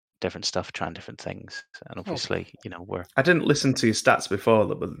different stuff, trying different things, and obviously, we're. I didn't listen to your stats before,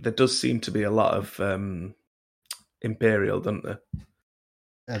 but there does seem to be a lot of Imperial, don't there?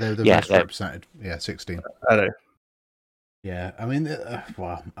 Yeah, they're the most represented. Yeah, 16. I know. Yeah, I mean,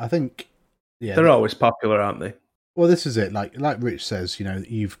 well, I think they're always popular, aren't they? Well, this is it. Like Rich says,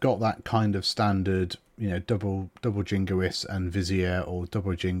 you've got that kind of standard, double Jingoist and Vizier, or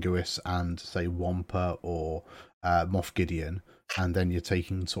double Jingoist and say Wampa or Moff Gideon, and then you're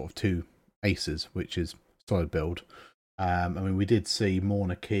taking sort of 2 aces, which is solid build. I mean, we did see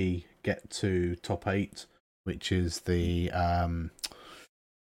Morna Key get to top 8, which is the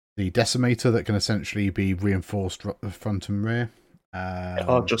Decimator that can essentially be reinforced front and rear.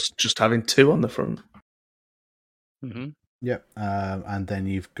 Or just having 2 on the front. Mm-hmm. Yep, and then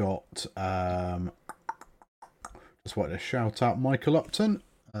you've got just wanted to shout out Michael Upton,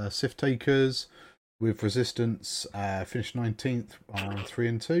 Sith Takers with Resistance, finished 19th on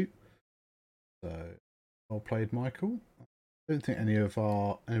 3-2. So well played, Michael. I don't think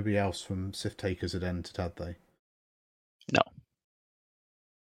anybody else from Sith Takers had entered, had they?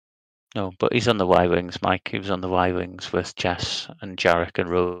 No, but he's on the Y-Wings, Mike. He was on the Y-Wings with Jess and Jarek and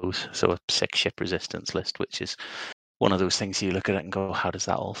Rose, so a 6-ship resistance list, which is one of those things you look at it and go, how does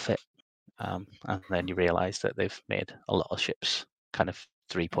that all fit? And then you realise that they've made a lot of ships kind of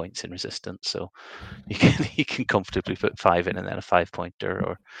 3 points in resistance, so you can comfortably put 5 in and then a 5-pointer,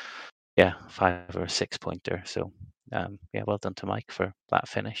 or 5 or a 6-pointer. So well done to Mike for that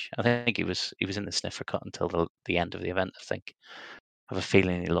finish. I think he was in the sniffer cut until the end of the event, I think. I have a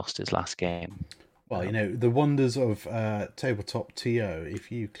feeling he lost his last game. Well, the wonders of Tabletop TO, if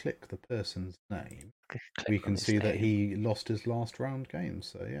you click the person's name, we can see that he lost his last round game.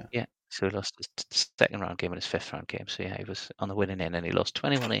 So, yeah. Yeah, so he lost his second round game and his 5th round game. So, yeah, he was on the winning end and he lost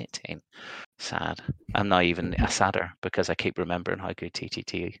 21-18. Sad. I'm not even sadder because I keep remembering how good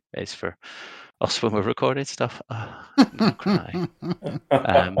TTT is for us when we're recording stuff. I'm cry.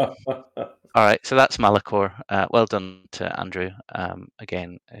 All right, so that's Malachor. Well done to Andrew.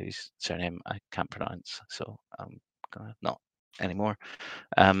 Again, whose surname I can't pronounce, so I'm gonna not anymore.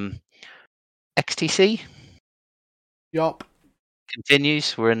 XTC. Yup.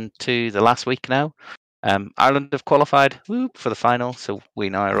 Continues. We're into the last week now. Ireland have qualified for the final, so we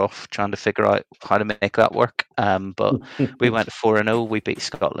now are off trying to figure out how to make that work. But we went 4-0. We beat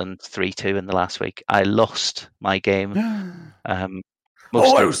Scotland 3-2 in the last week. I lost my game.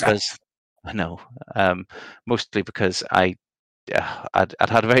 Mostly because I know. Mostly because I'd had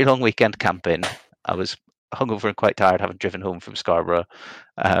a very long weekend camping. I was hungover and quite tired, having driven home from Scarborough,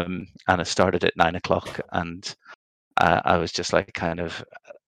 and I started at 9:00, and I was just like kind of.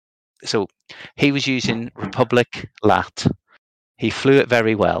 So he was using Republic Lat. He flew it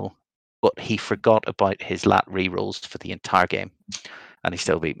very well, but he forgot about his Lat rerolls for the entire game, and he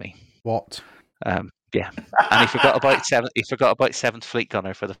still beat me. What? Yeah, and he forgot about 7th Fleet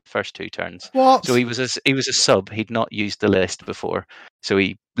Gunner for the first 2 turns. What? So he was a sub. He'd not used the list before, so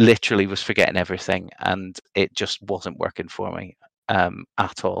he literally was forgetting everything, and it just wasn't working for me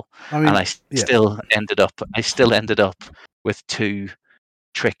at all. And I still ended up with 2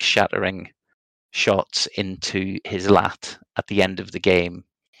 trick shattering shots into his lat at the end of the game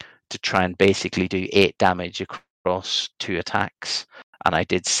to try and basically do 8 damage across 2 attacks, and I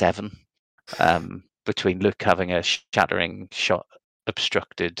did 7. Between Luke having a shattering shot,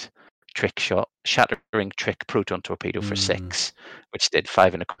 obstructed trick shot, shattering trick proton torpedo for 6, which did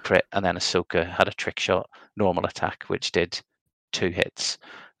 5 in a crit, and then Ahsoka had a trick shot normal attack, which did 2 hits.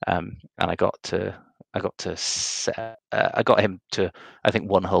 And I got him to, I think,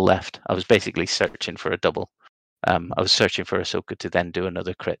 1 hull left. I was basically searching for a double. I was searching for Ahsoka to then do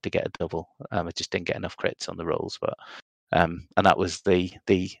another crit to get a double. I just didn't get enough crits on the rolls, but and that was the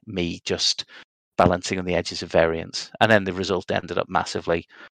me just balancing on the edges of variance. And then the result ended up massively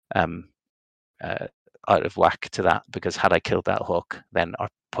out of whack to that, because had I killed that Hawk, then our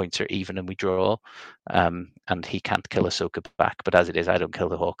points are even and we draw, and he can't kill Ahsoka back. But as it is, I don't kill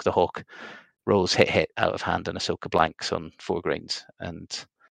the Hawk. The Hawk rolls hit out of hand, and Ahsoka blanks on 4 greens, and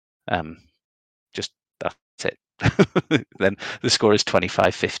just that's it. Then the score is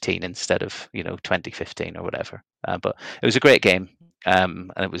 25-15 instead of 20-15 or whatever. But it was a great game,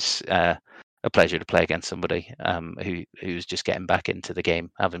 and it was a pleasure to play against somebody who's just getting back into the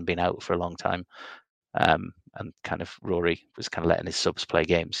game, having been out for a long time. And kind of Rory was kind of letting his subs play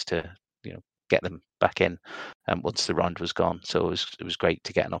games to get them back in once the round was gone. So it was great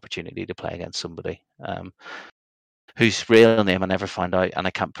to get an opportunity to play against somebody whose real name I never found out, and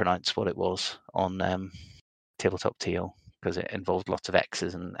I can't pronounce what it was on Tabletop TO, because it involved lots of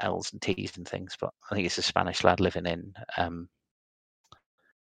X's and L's and T's and things. But I think it's a Spanish lad living in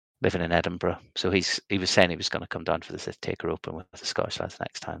Edinburgh. So he was saying he was going to come down for the Sith Taker Open with the Scottish lads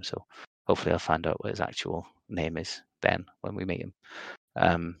next time. So hopefully I'll find out what his actual name is then when we meet him.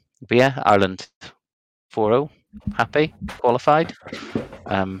 But yeah, Ireland 4-0, happy, qualified,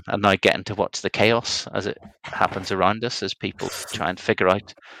 and now getting to watch the chaos as it happens around us, as people try and figure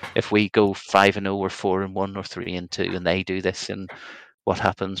out if we go 5-0 or 4-1 or 3-2 and they do this, and what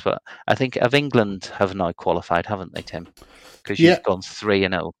happens. But I think of England have now qualified, haven't they, Tim? Because you've gone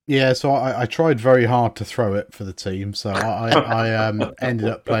 3-0. Yeah, so I tried very hard to throw it for the team. So I ended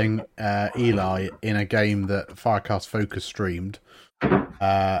up playing Eli in a game that Firecast Focus streamed.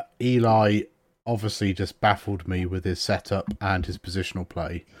 Eli obviously just baffled me with his setup and his positional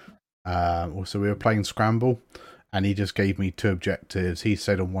play. Also, we were playing Scramble, and he just gave me 2 objectives. He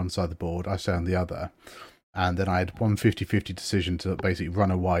stayed on one side of the board, I stayed on the other. And then I had one 50-50 decision to basically run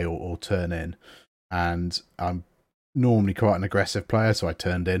away or turn in. And I'm normally quite an aggressive player, so I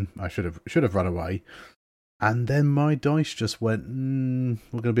turned in. I should have run away. And then my dice just went,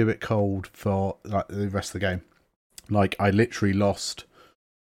 we're going to be a bit cold for like the rest of the game. Like, I literally lost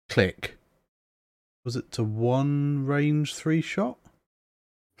click. Was it to 1 range 3 shot?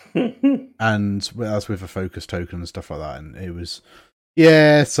 And that's with a focus token and stuff like that. And it was,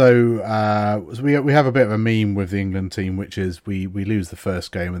 yeah. So we have a bit of a meme with the England team, which is we lose the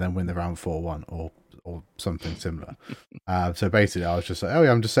first game and then win the round 4-1 or something similar. So basically, I was just like, oh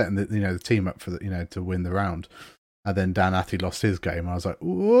yeah, I'm just setting the team up for to win the round. And then Dan Atty lost his game. I was like,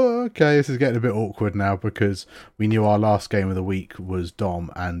 okay, this is getting a bit awkward now, because we knew our last game of the week was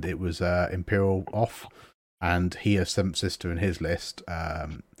Dom, and it was Imperial off, and he has Seventh Sister in his list,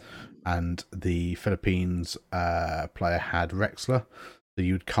 and the Philippines player had Rexler. So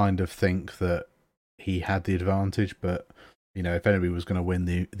you'd kind of think that he had the advantage, but if anybody was going to win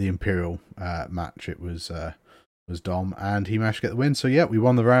the Imperial match, it was Dom, and he managed to get the win. So yeah, we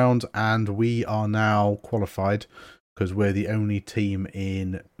won the round, and we are now qualified because we're the only team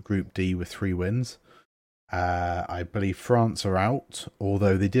in Group D with 3 wins. I believe France are out,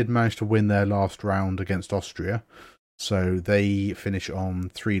 although they did manage to win their last round against Austria, so they finish on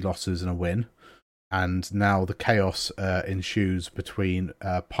 3 losses and a win. And now the chaos ensues between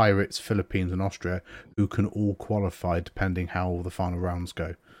Pirates, Philippines, and Austria, who can all qualify depending how all the final rounds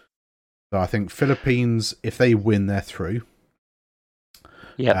go. So I think Philippines, if they win, they're through.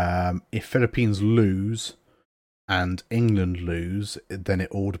 Yeah. If Philippines lose and England lose, then it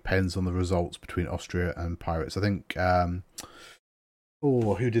all depends on the results between Austria and Pirates. I think.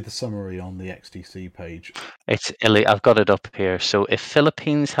 Who did the summary on the XTC page? It's Illy. I've got it up here. So if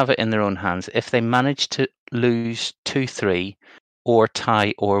Philippines have it in their own hands, if they manage to lose 2-3 or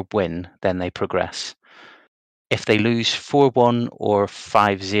tie or win, then they progress. If they lose 4-1 or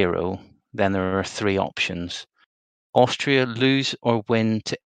 5-0, then there are 3 options. Austria lose or win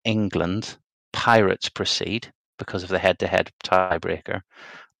to England, Pirates proceed because of the head-to-head tiebreaker.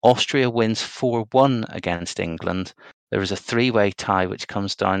 Austria wins 4-1 against England. There is a 3-way tie which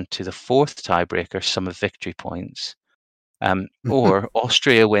comes down to the 4th tiebreaker, sum of victory points. Or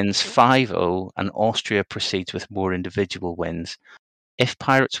Austria wins 5-0 and Austria proceeds with more individual wins. If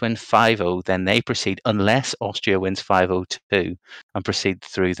Pirates win 5-0, then they proceed, unless Austria wins 5-0 too, and proceed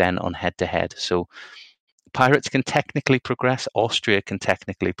through then on head-to-head. So Pirates can technically progress, Austria can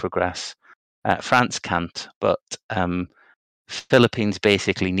technically progress, France can't, but Philippines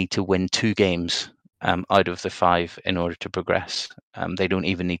basically need to win 2 games out of the 5 in order to progress. They don't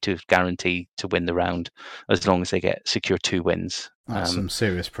even need to guarantee to win the round as long as they secure 2 wins. That's some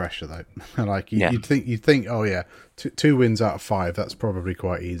serious pressure, though. Like you'd think, oh yeah, 2 wins out of 5. That's probably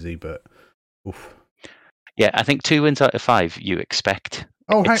quite easy, but oof. Yeah, I think 2 wins out of 5 you expect.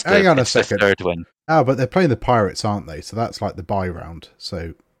 Oh, hang on a second. The 3rd win. Oh, but they're playing the Pirates, aren't they? So that's like the bye round.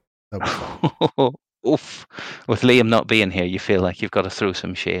 So that'll be fine. Oof. With Liam not being here, you feel like you've got to throw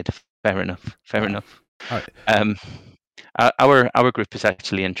some shade. Fair enough. Right. Our group is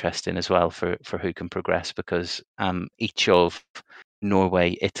actually interesting as well for who can progress, because each of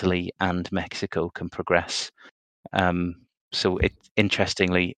Norway, Italy, and Mexico can progress. So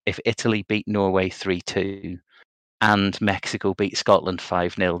interestingly, if Italy beat Norway 3-2 and Mexico beat Scotland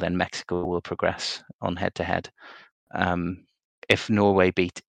 5-0, then Mexico will progress on head-to-head. If Norway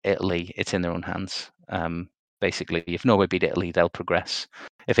beat Italy, it's in their own hands. Basically, if Norway beat Italy, they'll progress.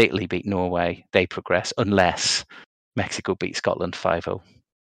 If Italy beat Norway, they progress, unless Mexico beat Scotland 5-0.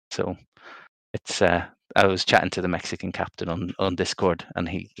 So it's. I was chatting to the Mexican captain on Discord, and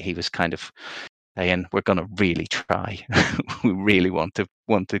he was kind of saying, we're going to really try. We really want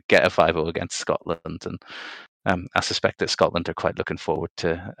to get a 5-0 against Scotland, and I suspect that Scotland are quite looking forward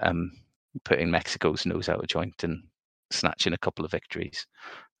to putting Mexico's nose out of joint and snatching a couple of victories.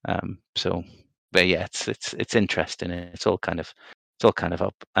 But yeah, it's interesting. It's all kind of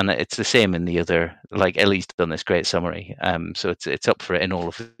up, and it's the same in the other. Like Ellie's done this great summary, so it's up for it in all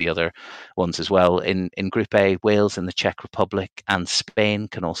of the other ones as well. In Group A, Wales and the Czech Republic and Spain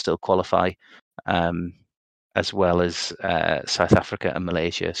can all still qualify, as well as South Africa and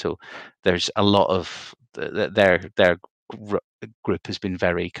Malaysia. So there's a lot of their group has been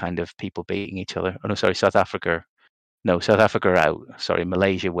very kind of people beating each other. Oh no, sorry, South Africa are out. Sorry,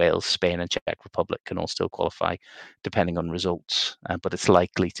 Malaysia, Wales, Spain, and Czech Republic can all still qualify, depending on results. But it's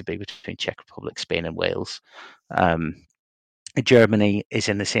likely to be between Czech Republic, Spain, and Wales. Germany is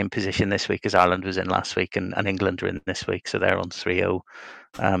in the same position this week as Ireland was in last week, and England are in this week, so they're on 3-0.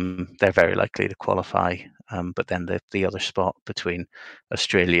 They're very likely to qualify. But then the other spot between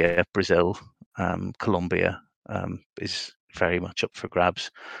Australia, Brazil, Colombia is very much up for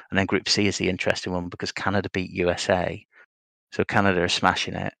grabs. And then Group C is the interesting one, because Canada beat USA. So Canada are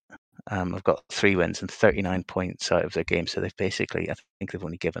smashing it. I've got 3 wins and 39 points out of their game. So they've basically, I think they've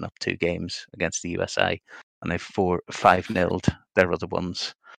only given up 2 games against the USA, and they've 5-0'd their other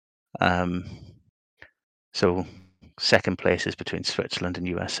ones. So second place is between Switzerland and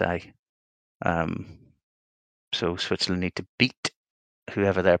USA. So Switzerland need to beat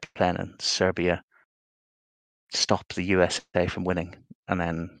whoever they're playing, and Serbia stop the USA from winning, and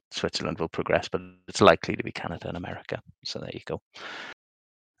then Switzerland will progress, but it's likely to be Canada and America. So there you go.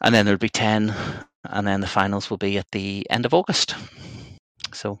 And then there'll be 10, and then the finals will be at the end of August.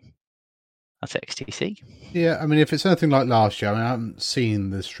 So that's XTC. Yeah, I mean, if it's anything like last year, I haven't seen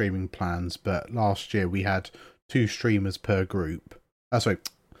the streaming plans, but last year we had 2 streamers per group.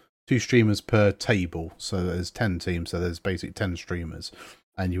 2 streamers per table. So there's 10 teams, so there's basically 10 streamers.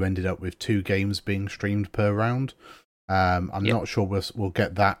 And you ended up with 2 games being streamed per round. I'm not sure we'll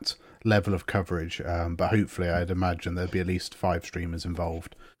get that level of coverage, but hopefully I'd imagine there'd be at least 5 streamers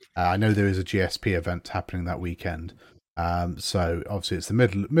involved. I know there is a GSP event happening that weekend. So obviously it's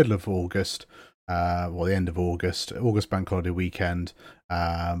the middle of August, or the end of August bank holiday weekend.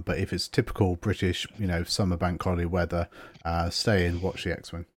 But if it's typical British, summer bank holiday weather, stay in, watch the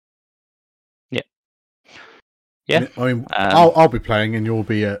X-Wing. Yeah, I mean, I'll be playing, and you'll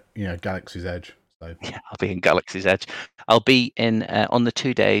be at Galaxy's Edge. So. Yeah, I'll be in Galaxy's Edge. I'll be in on the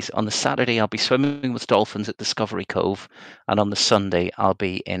 2 days. On the Saturday, I'll be swimming with dolphins at Discovery Cove, and on the Sunday, I'll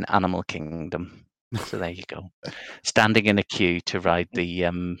be in Animal Kingdom. So there you go, standing in a queue to ride the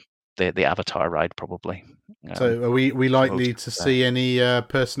Avatar ride, probably. So are we likely to see any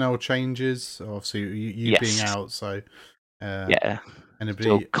personnel changes? Obviously, you being out, so yeah. Anybody?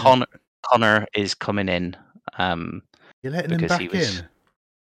 So Connor is coming in. You're letting him back in?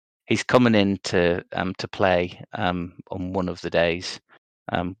 He's coming in to play on one of the days.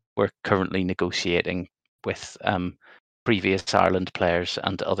 We're currently negotiating with previous Ireland players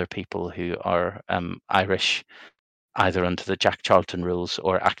and other people who are Irish, either under the Jack Charlton rules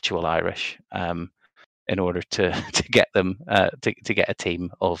or actual Irish, in order to get them to get a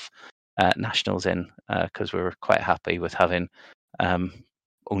team of nationals in, because we're quite happy with having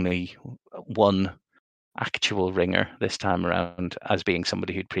only one actual ringer this time around as being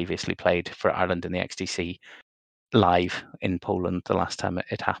somebody who'd previously played for Ireland in the XTC live in Poland the last time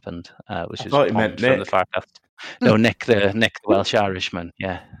it happened, which was Pond from the Farcast. No, Nick the Welsh Irishman.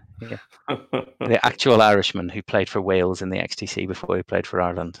 Yeah. The actual Irishman who played for Wales in the XTC before he played for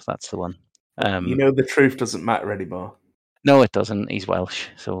Ireland. That's the one. The truth doesn't matter anymore. No, it doesn't. He's Welsh,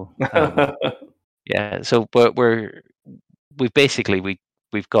 so yeah. So, but we've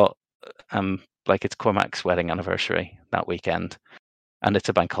got like it's Cormac's wedding anniversary that weekend, and it's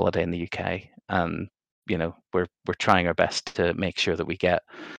a bank holiday in the UK, and we're trying our best to make sure that we get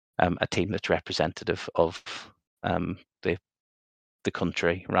a team that's representative of the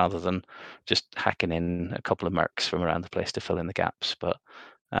country rather than just hacking in a couple of mercs from around the place to fill in the gaps. But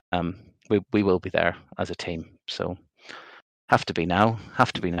we will be there as a team, so have to be now.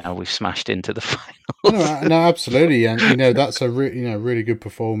 We've smashed into the finals. No, absolutely, and that's a really good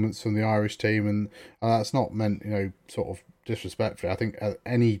performance from the Irish team, and that's not meant sort of disrespectfully. I think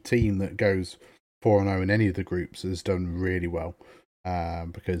any team that goes 4-0 in any of the groups has done really well,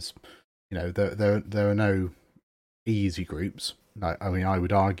 because there are no easy groups. I mean, I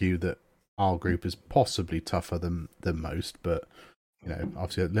would argue that our group is possibly tougher than most, but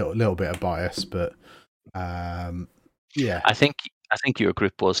obviously a little bit of bias, but yeah. I think your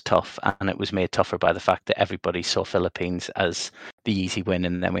group was tough, and it was made tougher by the fact that everybody saw Philippines as the easy win,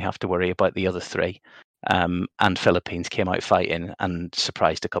 and then we have to worry about the other three. And Philippines came out fighting and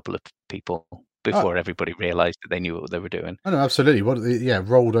surprised a couple of people before everybody realised that they knew what they were doing. Oh no, absolutely.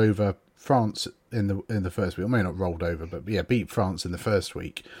 Rolled over France in the first week. I mean, not rolled over, but beat France in the first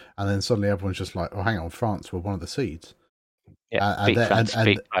week, and then suddenly everyone's just like, "Oh, hang on, France were one of the seeds." Yeah, beat France,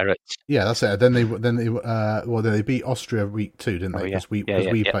 beat Pirates. Yeah, that's it. Then they beat Austria week 2, didn't they? Because we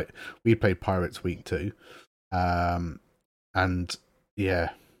played Pirates week 2, and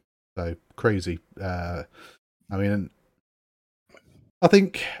so crazy. I mean, I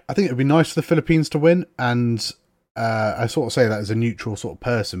think it'd be nice for the Philippines to win, and I sort of say that as a neutral sort of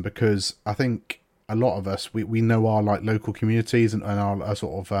person, because I think a lot of us we know our like local communities and our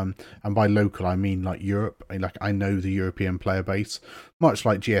sort of and by local I mean like Europe. Like I know the European player base, much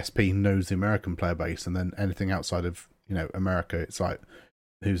like GSP knows the American player base, and then anything outside of America, it's like,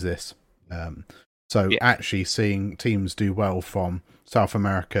 who's this? Actually seeing teams do well from South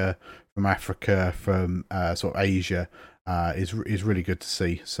America, from Africa, from sort of Asia is really good to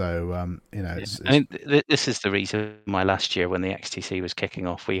see. So I mean, this is the reason why last year when the XTC was kicking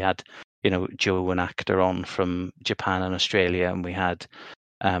off, we had Joe and Actor on from Japan and Australia, and we had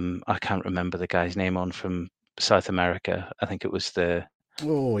I can't remember the guy's name on from South America. I think it was the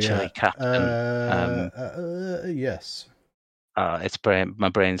Chile captain. Yes. My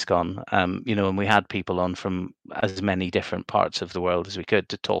brain's gone. And we had people on from as many different parts of the world as we could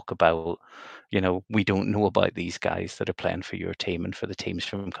to talk about, we don't know about these guys that are playing for your team and for the teams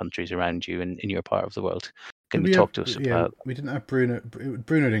from countries around you in your part of the world. Can you talk to us about? We didn't have Bruno.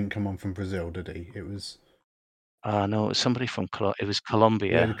 Bruno didn't come on from Brazil, did he? It was. No, it was somebody from it was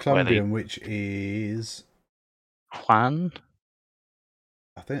Colombia. Yeah, the Colombian, which is Juan.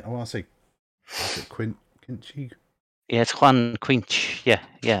 I think I want to say Quinchi. Yeah, it's Juan Quinch. Yeah.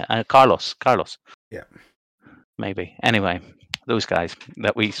 Carlos. Yeah. Maybe. Anyway, those guys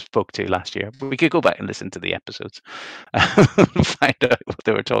that we spoke to last year. We could go back and listen to the episodes and find out what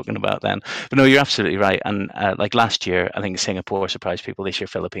they were talking about then. But no, you're absolutely right. And like last year, I think Singapore surprised people. This year,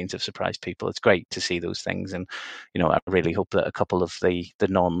 Philippines have surprised people. It's great to see those things. And, I really hope that a couple of the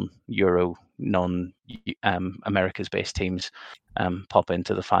non-Euro, non-Americas-based teams pop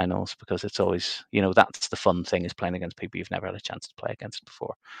into the finals, because it's always, that's the fun thing, is playing against people you've never had a chance to play against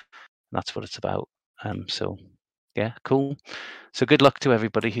before. And that's what it's about. So yeah, cool. So good luck to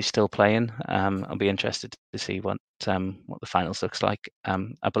everybody who's still playing. I'll be interested to see what the finals looks like.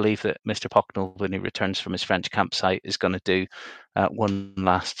 I believe that Mr. Pocknell, when he returns from his French campsite, is going to do one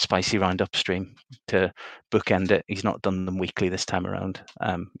last spicy roundup stream to bookend it. He's not done them weekly this time around.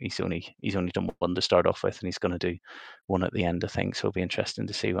 He's only done one to start off with, and he's going to do one at the end, I think. So it'll be interesting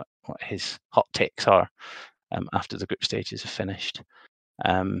to see what his hot takes are after the group stages are finished.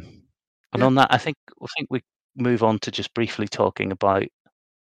 And on that, I think we move on to just briefly talking about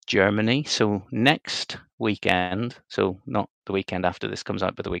Germany. So next weekend, so not the weekend after this comes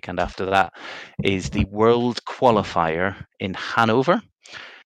out, but the weekend after that, is the World Qualifier in Hanover.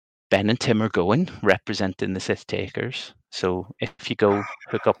 Ben and Tim are going, representing the Sith Takers. So if you go,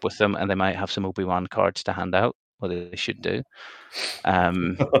 hook up with them, and they might have some Obi-Wan cards to hand out, or they should do.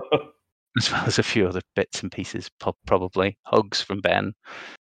 As well as a few other bits and pieces, probably. Hugs from Ben.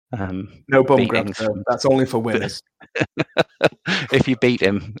 No bum grabs, that's only for winners. If you beat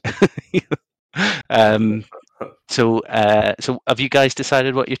him. So have you guys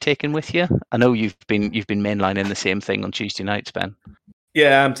decided what you're taking with you? I know you've been mainlining the same thing on Tuesday nights, Ben.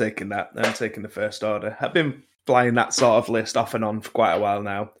 Yeah, I'm taking that. I'm taking the First Order. I've been flying that sort of list off and on for quite a while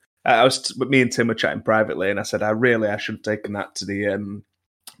now. Me and Tim were chatting privately, and I said I should have taken that to the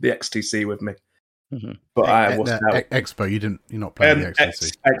XTC with me. Mm-hmm. But I was Expo. You're not playing the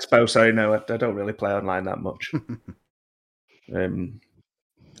XTC. Expo. Sorry, no, I don't really play online that much.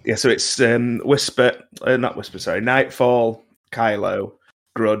 Yeah, so it's Nightfall, Kylo,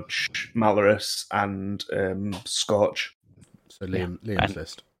 Grudge, Malorus, and Scorch. So Liam's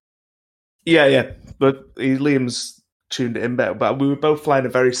list. Yeah, but Liam's tuned it in better. But we were both flying a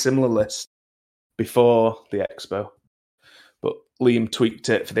very similar list before the Expo. But Liam tweaked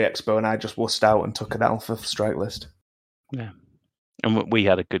it for the Expo, and I just wussed out and took an Alpha strike list. Yeah, and we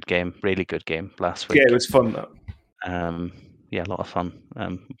had a good game, really good game last week. Yeah, it was fun though. Yeah, a lot of fun.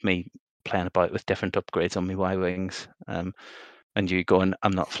 Me playing about with different upgrades on my Y-Wings. And you going,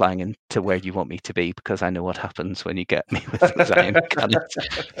 I'm not flying into where you want me to be because I know what happens when you get me with those iron cannons.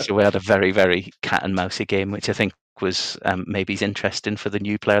 So we had a very, very cat and mousey game, which I think was maybe interesting for the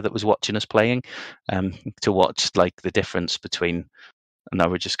new player that was watching us playing, to watch like the difference between, now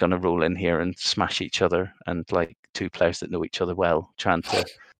we're just going to roll in here and smash each other, and like two players that know each other well, trying to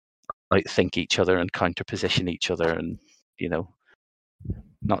like think each other and counter position each other, and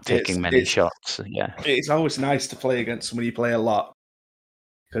not taking many shots. Yeah, it's always nice to play against someone you play a lot,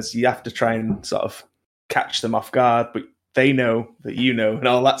 because you have to try and sort of catch them off guard, but they know that you know, and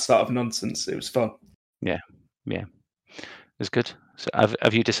all that sort of nonsense. It was fun. Yeah, it was good. So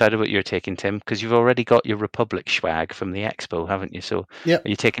have you decided what you're taking, Tim? Because you've already got your Republic swag from the Expo, haven't you? So are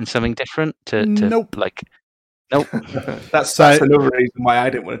you taking something different to Nope. Nope. That's another reason why I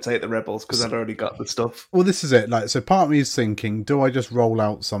didn't want to take the Rebels, because I'd already got the stuff. Well, this is it. So part of me is thinking, do I just roll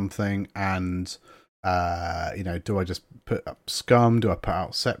out something and, do I just put up Scum? Do I put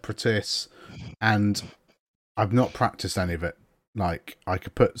out Separatists? And I've not practiced any of it. Like, I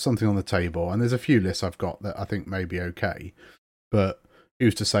could put something on the table, and there's a few lists I've got that I think may be okay. But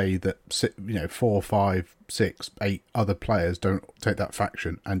who's to say that 4, 5, 6, 8 other players don't take that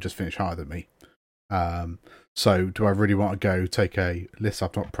faction and just finish higher than me? So do I really want to go take a list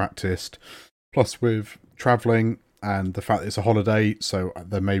I've not practiced, plus with travelling and the fact that it's a holiday, so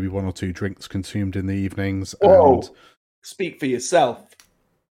there may be 1 or 2 drinks consumed in the evenings. Whoa! Speak for yourself.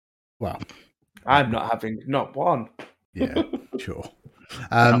 Well, I'm not having not one. Yeah, sure.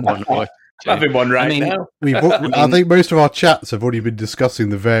 Having one now. I think most of our chats have already been discussing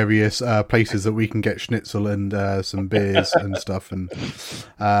the various places that we can get schnitzel and some beers and stuff. And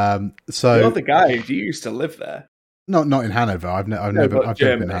so you're the guy. You used to live there. Not in Hanover. I've never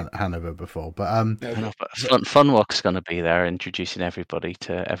been in Hanover before. But Funwalk's going to be there, introducing everybody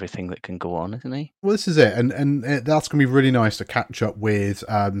to everything that can go on, isn't he? Well, this is it, and that's going to be really nice to catch up with.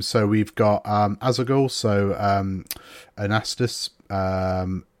 So we've got Azagul, so Anastas.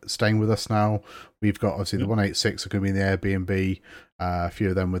 Staying with us now. We've got obviously the 186 are going to be in the Airbnb, a few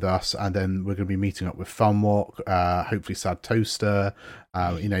of them with us, and then we're going to be meeting up with Funwalk, hopefully Sad Toaster.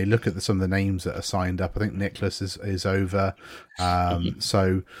 Look at some of the names that are signed up. I think Nicholas is over.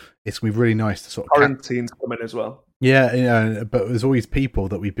 So it's going to be really nice to sort of quarantine's coming as well. Yeah, but there's always people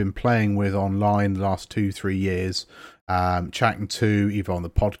that we've been playing with online the last 2-3 years, chatting to either on the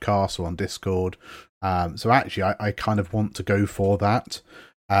podcast or on Discord. So actually, I kind of want to go for that.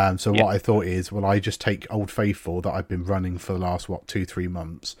 What I thought is, I just take Old Faithful that I've been running for the last 2-3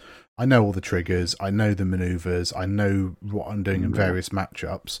 months. I know all the triggers, I know the maneuvers, I know what I'm doing in various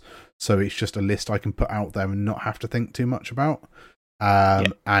matchups. So it's just a list I can put out there and not have to think too much about.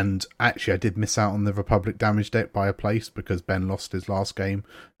 And actually, I did miss out on the Republic damage deck by a place because Ben lost his last game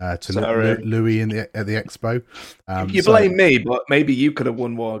to Louis at the Expo. You blame me, but maybe you could have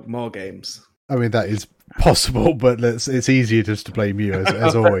won more games. I mean, that is possible, but it's easier just to blame you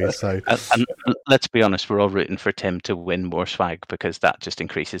as always. So, and let's be honest, we're all rooting for Tim to win more swag because that just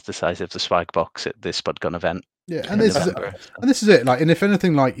increases the size of the swag box at this Spudgun event. Yeah, and this is it. Like, and if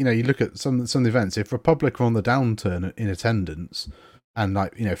anything, like you look at some of the events. If Republic are on the downturn in attendance, and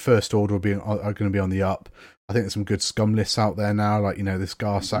First Order are going to be on the up. I think there's some good scum lists out there now. Like this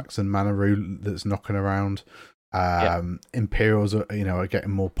Gar Saxon Manaroo that's knocking around. Imperials are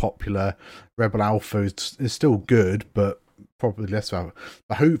getting more popular. Rebel Alpha is still good, but probably less about.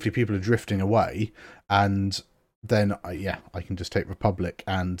 But hopefully people are drifting away, and then I can just take Republic,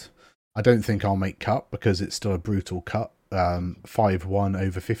 and I don't think I'll make cut because it's still a brutal cut. 5-1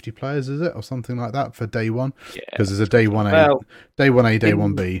 over 50 players, is it, or something like that for day one? Because there's a day 1A, day 1A, day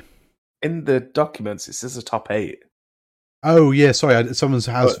 1B. In the documents, it says a top 8. Oh yeah, sorry. Someone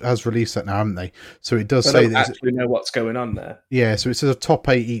has released that now, haven't they? So it does say that actually know what's going on there. Yeah, so it says a top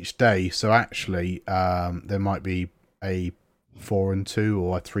 8 each day. So actually, there might be a 4-2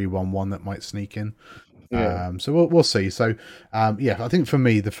 or a 3-1-1 that might sneak in. Yeah. So we'll see. So yeah, I think for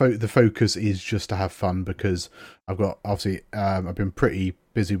me the focus is just to have fun, because I've got obviously I've been pretty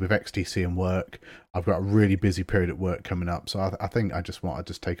busy with XTC and work. I've got a really busy period at work coming up, so I think I just want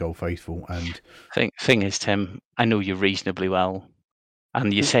to take Old Faithful. And thing is, Tim, I know you reasonably well,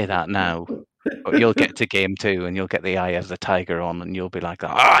 and you say that now, but you'll get to game 2 and you'll get the Eye of the Tiger on, and you'll be like,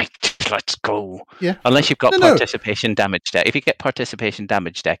 let's go. Yeah. Unless you've got participation damage deck. If you get participation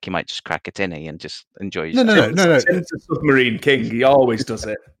damage deck, you might just crack it in and just enjoy yourself. No. Tim's a submarine king. He always does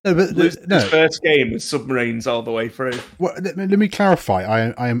it. His first game was submarines all the way through. Well, let me clarify.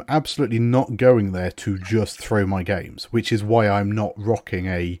 I am absolutely not going there to just throw my games, which is why I'm not rocking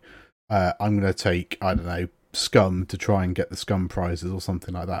I'm going to take, I don't know, Scum to try and get the Scum prizes or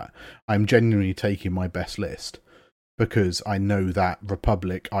something like that. I'm genuinely taking my best list, because I know that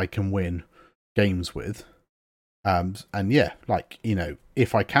Republic I can win games with. And yeah, like, you know,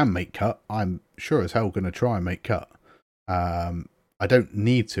 if I can make cut, I'm sure as hell going to try and make cut. I don't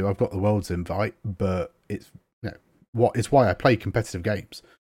need to. I've got the World's Invite, but it's it's why I play competitive games.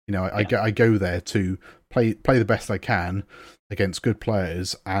 You know, I go there to play the best I can against good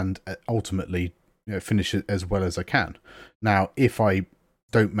players, and ultimately, you know, finish it as well as I can. Now, if I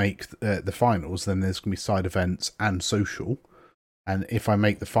don't make the finals, then there's going to be side events and social. And if I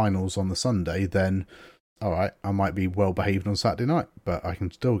make the finals on the Sunday, then all right, I might be well behaved on Saturday night, but I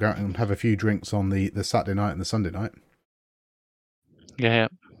can still go out and have a few drinks on the Saturday night and the Sunday night. Yeah.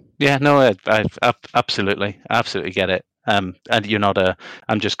 No, I absolutely get it. And you're not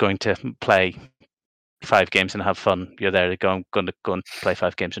I'm just going to play 5 games and have fun. You're there to go. I'm going to go and play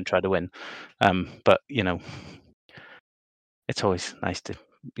 5 games and try to win. But you know, it's always nice to,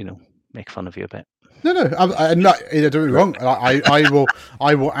 you know, make fun of you a bit. No, I'm not. Don't get me wrong.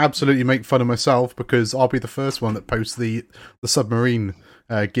 I will absolutely make fun of myself, because I'll be the first one that posts the submarine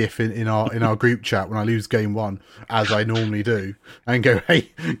GIF in our group chat when I lose game 1, as I normally do, and go,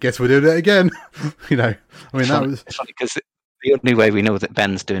 "Hey, guess we're doing it again." You know, I mean, it's funny because the only way we know that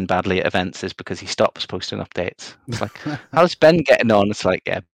Ben's doing badly at events is because he stops posting updates. It's like, how's Ben getting on? It's like,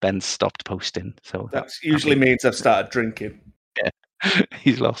 yeah, Ben's stopped posting. So that usually means I've started drinking. Yeah.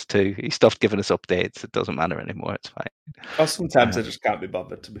 He's lost too. He stopped giving us updates. It doesn't matter anymore. It's fine. Well, sometimes I just can't be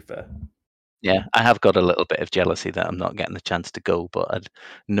bothered, to be fair. Yeah, I have got a little bit of jealousy that I'm not getting the chance to go, but I'd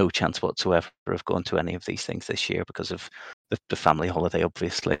no chance whatsoever of going to any of these things this year because of the family holiday,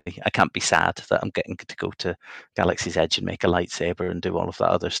 obviously. I can't be sad that I'm getting to go to Galaxy's Edge and make a lightsaber and do all of that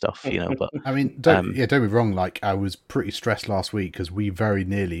other stuff, you know. But I mean, don't be wrong. Like, I was pretty stressed last week because we very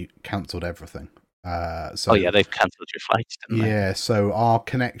nearly cancelled everything. Oh yeah, they've cancelled your flights, didn't they? Yeah, so our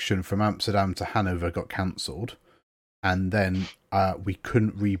connection from Amsterdam to Hanover got cancelled, and then we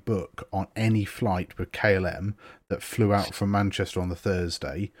couldn't rebook on any flight with KLM that flew out from Manchester on the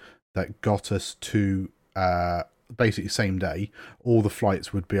Thursday that got us to basically same day. All the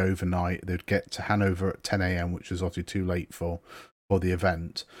flights would be overnight. They'd get to Hanover at 10 a.m, which was obviously too late for the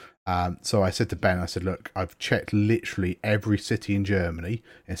event. So I said to Ben, I said, look, I've checked literally every city in Germany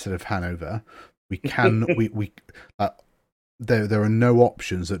instead of Hanover. We can there are no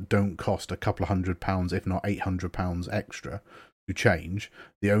options that don't cost a couple of £100, if not £800 extra to change.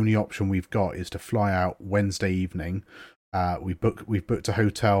 The only option we've got is to fly out Wednesday evening. We've booked a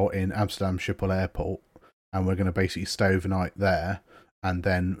hotel in Amsterdam Schiphol Airport, and we're going to basically stay overnight there, and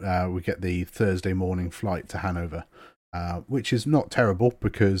then we get the Thursday morning flight to Hanover, which is not terrible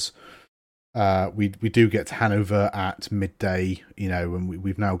because we do get to Hanover at midday, you know, and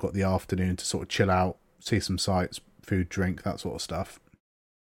we've now got the afternoon to sort of chill out, see some sights, food, drink, that sort of stuff.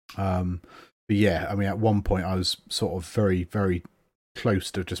 But yeah, I mean, at one point I was sort of very, very close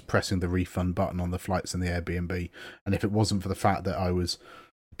to just pressing the refund button on the flights and the Airbnb, and if it wasn't for the fact that I was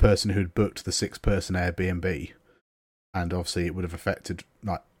the person who'd booked the 6-person Airbnb, and obviously it would have affected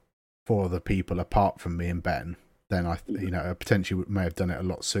like 4 other people apart from me and Ben, then I potentially may have done it a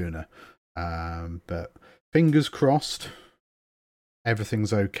lot sooner. But fingers crossed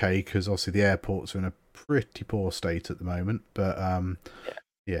everything's okay, because obviously the airports are in a pretty poor state at the moment, but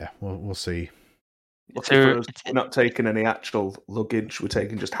yeah, we'll see. We're not taking any actual luggage, we're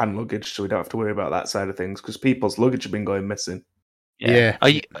taking just hand luggage, so we don't have to worry about that side of things, because people's luggage have been going missing. Yeah. Are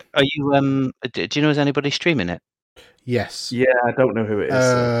you do you know, is anybody streaming it? Yes. Yeah, I don't know who it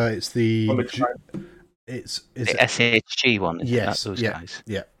is. It's the SHG one. Yes. Those guys.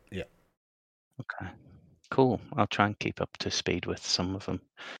 Yeah. Okay. Cool. I'll try and keep up to speed with some of them.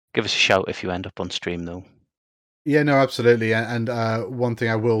 Give us a shout if you end up on stream, though. Yeah, no, absolutely. And one thing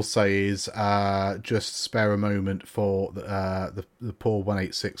I will say is just spare a moment for the poor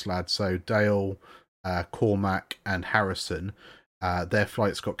 186 lads. So Dale, Cormac, and Harrison, their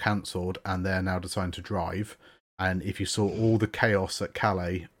flights got cancelled, and they're now deciding to drive. And if you saw all the chaos at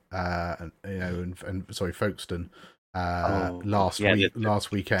Calais, and sorry, Folkestone, last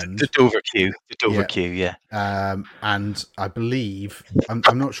weekend, the Dover queue, yeah. And I believe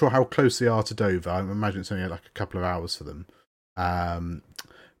I'm not sure how close they are to Dover. I imagine it's only like a couple of hours for them,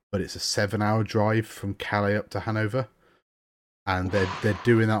 but it's a 7-hour drive from Calais up to Hanover, and they're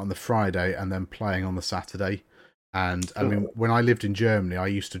doing that on the Friday and then playing on the Saturday. And I mean, when I lived in Germany, I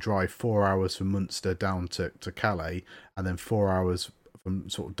used to drive 4 hours from Munster down to Calais, and then 4 hours from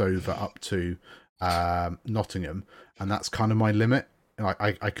sort of Dover up to Nottingham, and that's kind of my limit.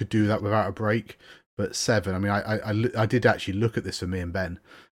 I could do that without a break, but 7. I mean, I did actually look at this for me and Ben,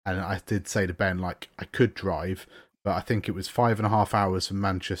 and I did say to Ben, like, I could drive, but I think it was 5.5 hours from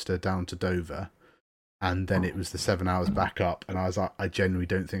Manchester down to Dover, and then it was the 7 hours back up, and I was like, I genuinely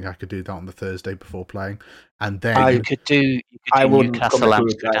don't think I could do that on the Thursday before playing. And then you could do Newcastle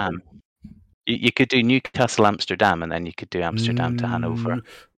Amsterdam. You could do Newcastle Amsterdam, and then you could do Amsterdam to Hanover.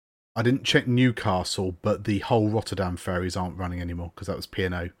 I didn't check Newcastle, but the whole Rotterdam ferries aren't running anymore because that was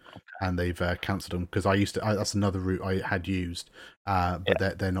P&O, and they've cancelled them. Because that's another route I had used,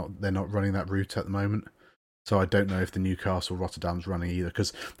 but they're not running that route at the moment. So I don't know if the Newcastle Rotterdam's running either,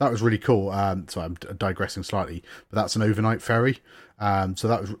 because that was really cool. So I'm digressing slightly, but that's an overnight ferry. So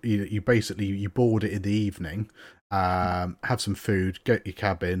that was you basically you board it in the evening, have some food, get your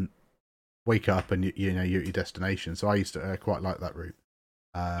cab in, wake up, and you're at your destination. So I used to quite like that route.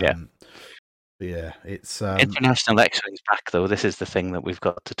 It's international X-Wings back though. This is the thing that we've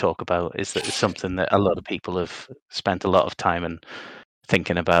got to talk about. Is that it's something that a lot of people have spent a lot of time and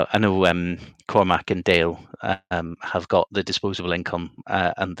thinking about. I know Cormac and Dale have got the disposable income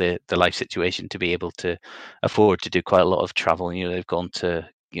and the life situation to be able to afford to do quite a lot of travel. They've gone to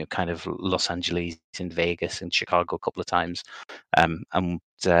kind of Los Angeles and Vegas and Chicago a couple of times, and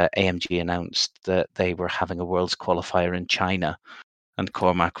AMG announced that they were having a Worlds qualifier in China, and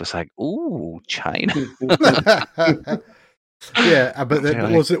Cormac was like, "Ooh, China." Yeah, but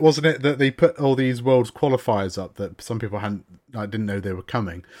then wasn't it that they put all these Worlds qualifiers up that some people didn't know they were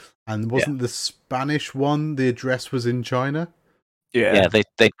coming, and wasn't the Spanish one, the address was in China? Yeah, they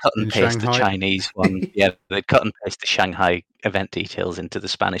cut and paste the Chinese one. Yeah, they cut and paste the Shanghai event details into the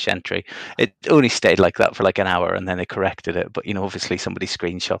Spanish entry. It only stayed like that for like an hour, and then they corrected it. But obviously somebody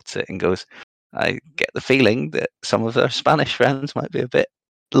screenshots it and goes, "I get the feeling that some of their Spanish friends might be a bit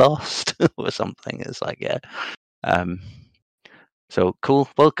lost or something." It's like, yeah. So cool.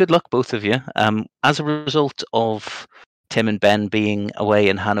 Well, good luck, both of you. As a result of Tim and Ben being away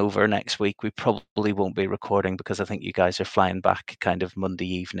in Hanover next week, we probably won't be recording because I think you guys are flying back kind of Monday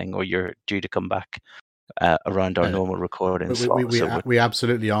evening, or you're due to come back around our normal recording slot. We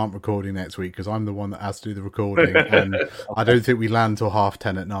absolutely aren't recording next week because I'm the one that has to do the recording, and I don't think we land till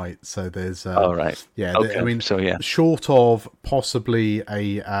 10:30 at night. So there's right. Yeah, okay. I mean, so yeah, short of possibly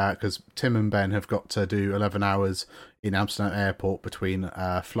because Tim and Ben have got to do 11 hours in Amsterdam Airport between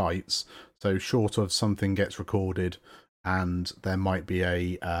flights. So short of something gets recorded, and there might be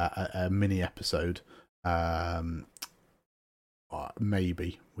a mini episode.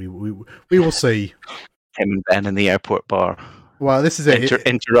 Maybe we will see. Tim and Ben in the airport bar. Well, this is it.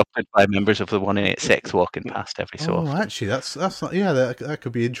 Interrupted by members of the 186 walking past every so often. Actually, that's not, that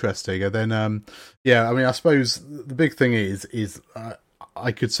could be interesting. And then I mean, I suppose the big thing is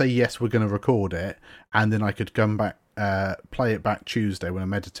I could say yes, we're going to record it, and then I could come back, play it back Tuesday when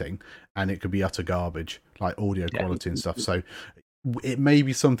I'm editing, and it could be utter garbage, like audio quality and stuff. So it may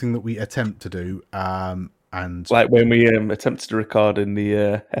be something that we attempt to do, and like when we attempted to record in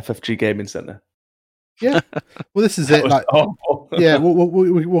the FFG Gaming Centre. Yeah, well, this is it. Like, yeah,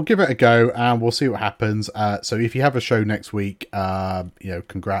 we'll give it a go and we'll see what happens. So if you have a show next week,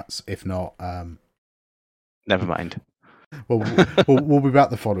 congrats. If not, never mind. We'll be back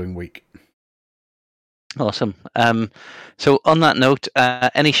the following week. Awesome. So on that note,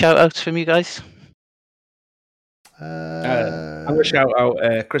 any shout outs from you guys? I'm going to shout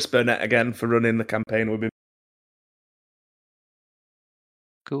out Chris Burnett again for running the campaign with me.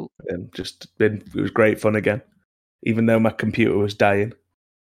 Cool. It was great fun again, even though my computer was dying.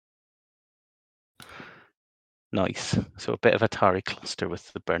 Nice. So a bit of Atari cluster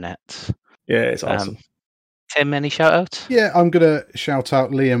with the Burnett's. Yeah, it's awesome. Tim, any shout outs? Yeah, I'm going to shout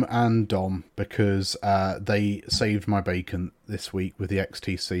out Liam and Dom because they saved my bacon this week with the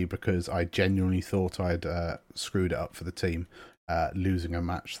XTC because I genuinely thought I'd screwed it up for the team, losing a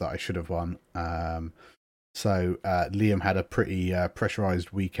match that I should have won. So Liam had a pretty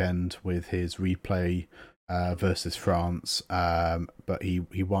pressurized weekend with his replay versus France, but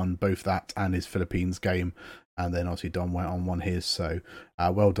he won both that and his Philippines game, and then obviously Dom went on won his. So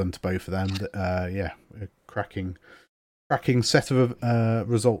well done to both of them. A cracking set of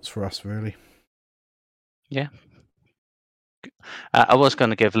results for us, really. Yeah. I was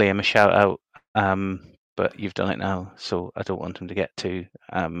going to give Liam a shout out, but you've done it now, so I don't want him to get too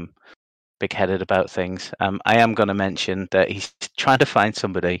big-headed about things. I am going to mention that he's trying to find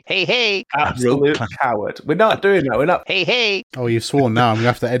somebody. Hey! Absolute coward. We're not doing that. We're not. Hey! Oh, you've sworn now. I'm going to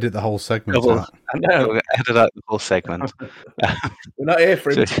have to edit the whole segment out. I know. We're going to edit out the whole segment. We're not here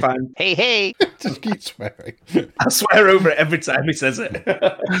for him to find. Hey! Just keep swearing. I swear over it every time he says it.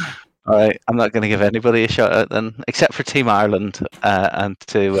 All right, I'm not going to give anybody a shout out then, except for Team Ireland and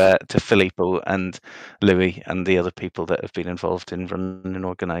to Filippo and Louis and the other people that have been involved in running and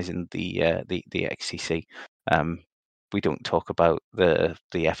organising the XCC. We don't talk about the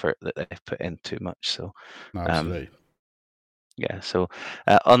effort that they've put in too much. So, absolutely. So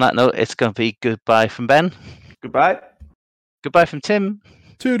on that note, it's going to be goodbye from Ben. Goodbye. Goodbye from Tim.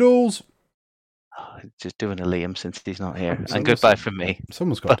 Toodles. Just doing a Liam since he's not here. And goodbye from me.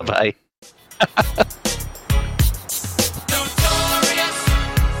 Someone's got to. Bye.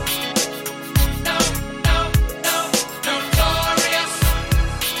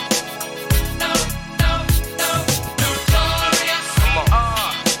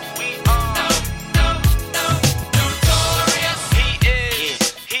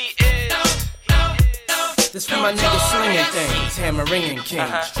 This for my niggas slinging things, hammer ringing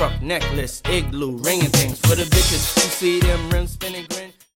kings, truck necklace, igloo ringing things. For the bitches who see them rims spinning.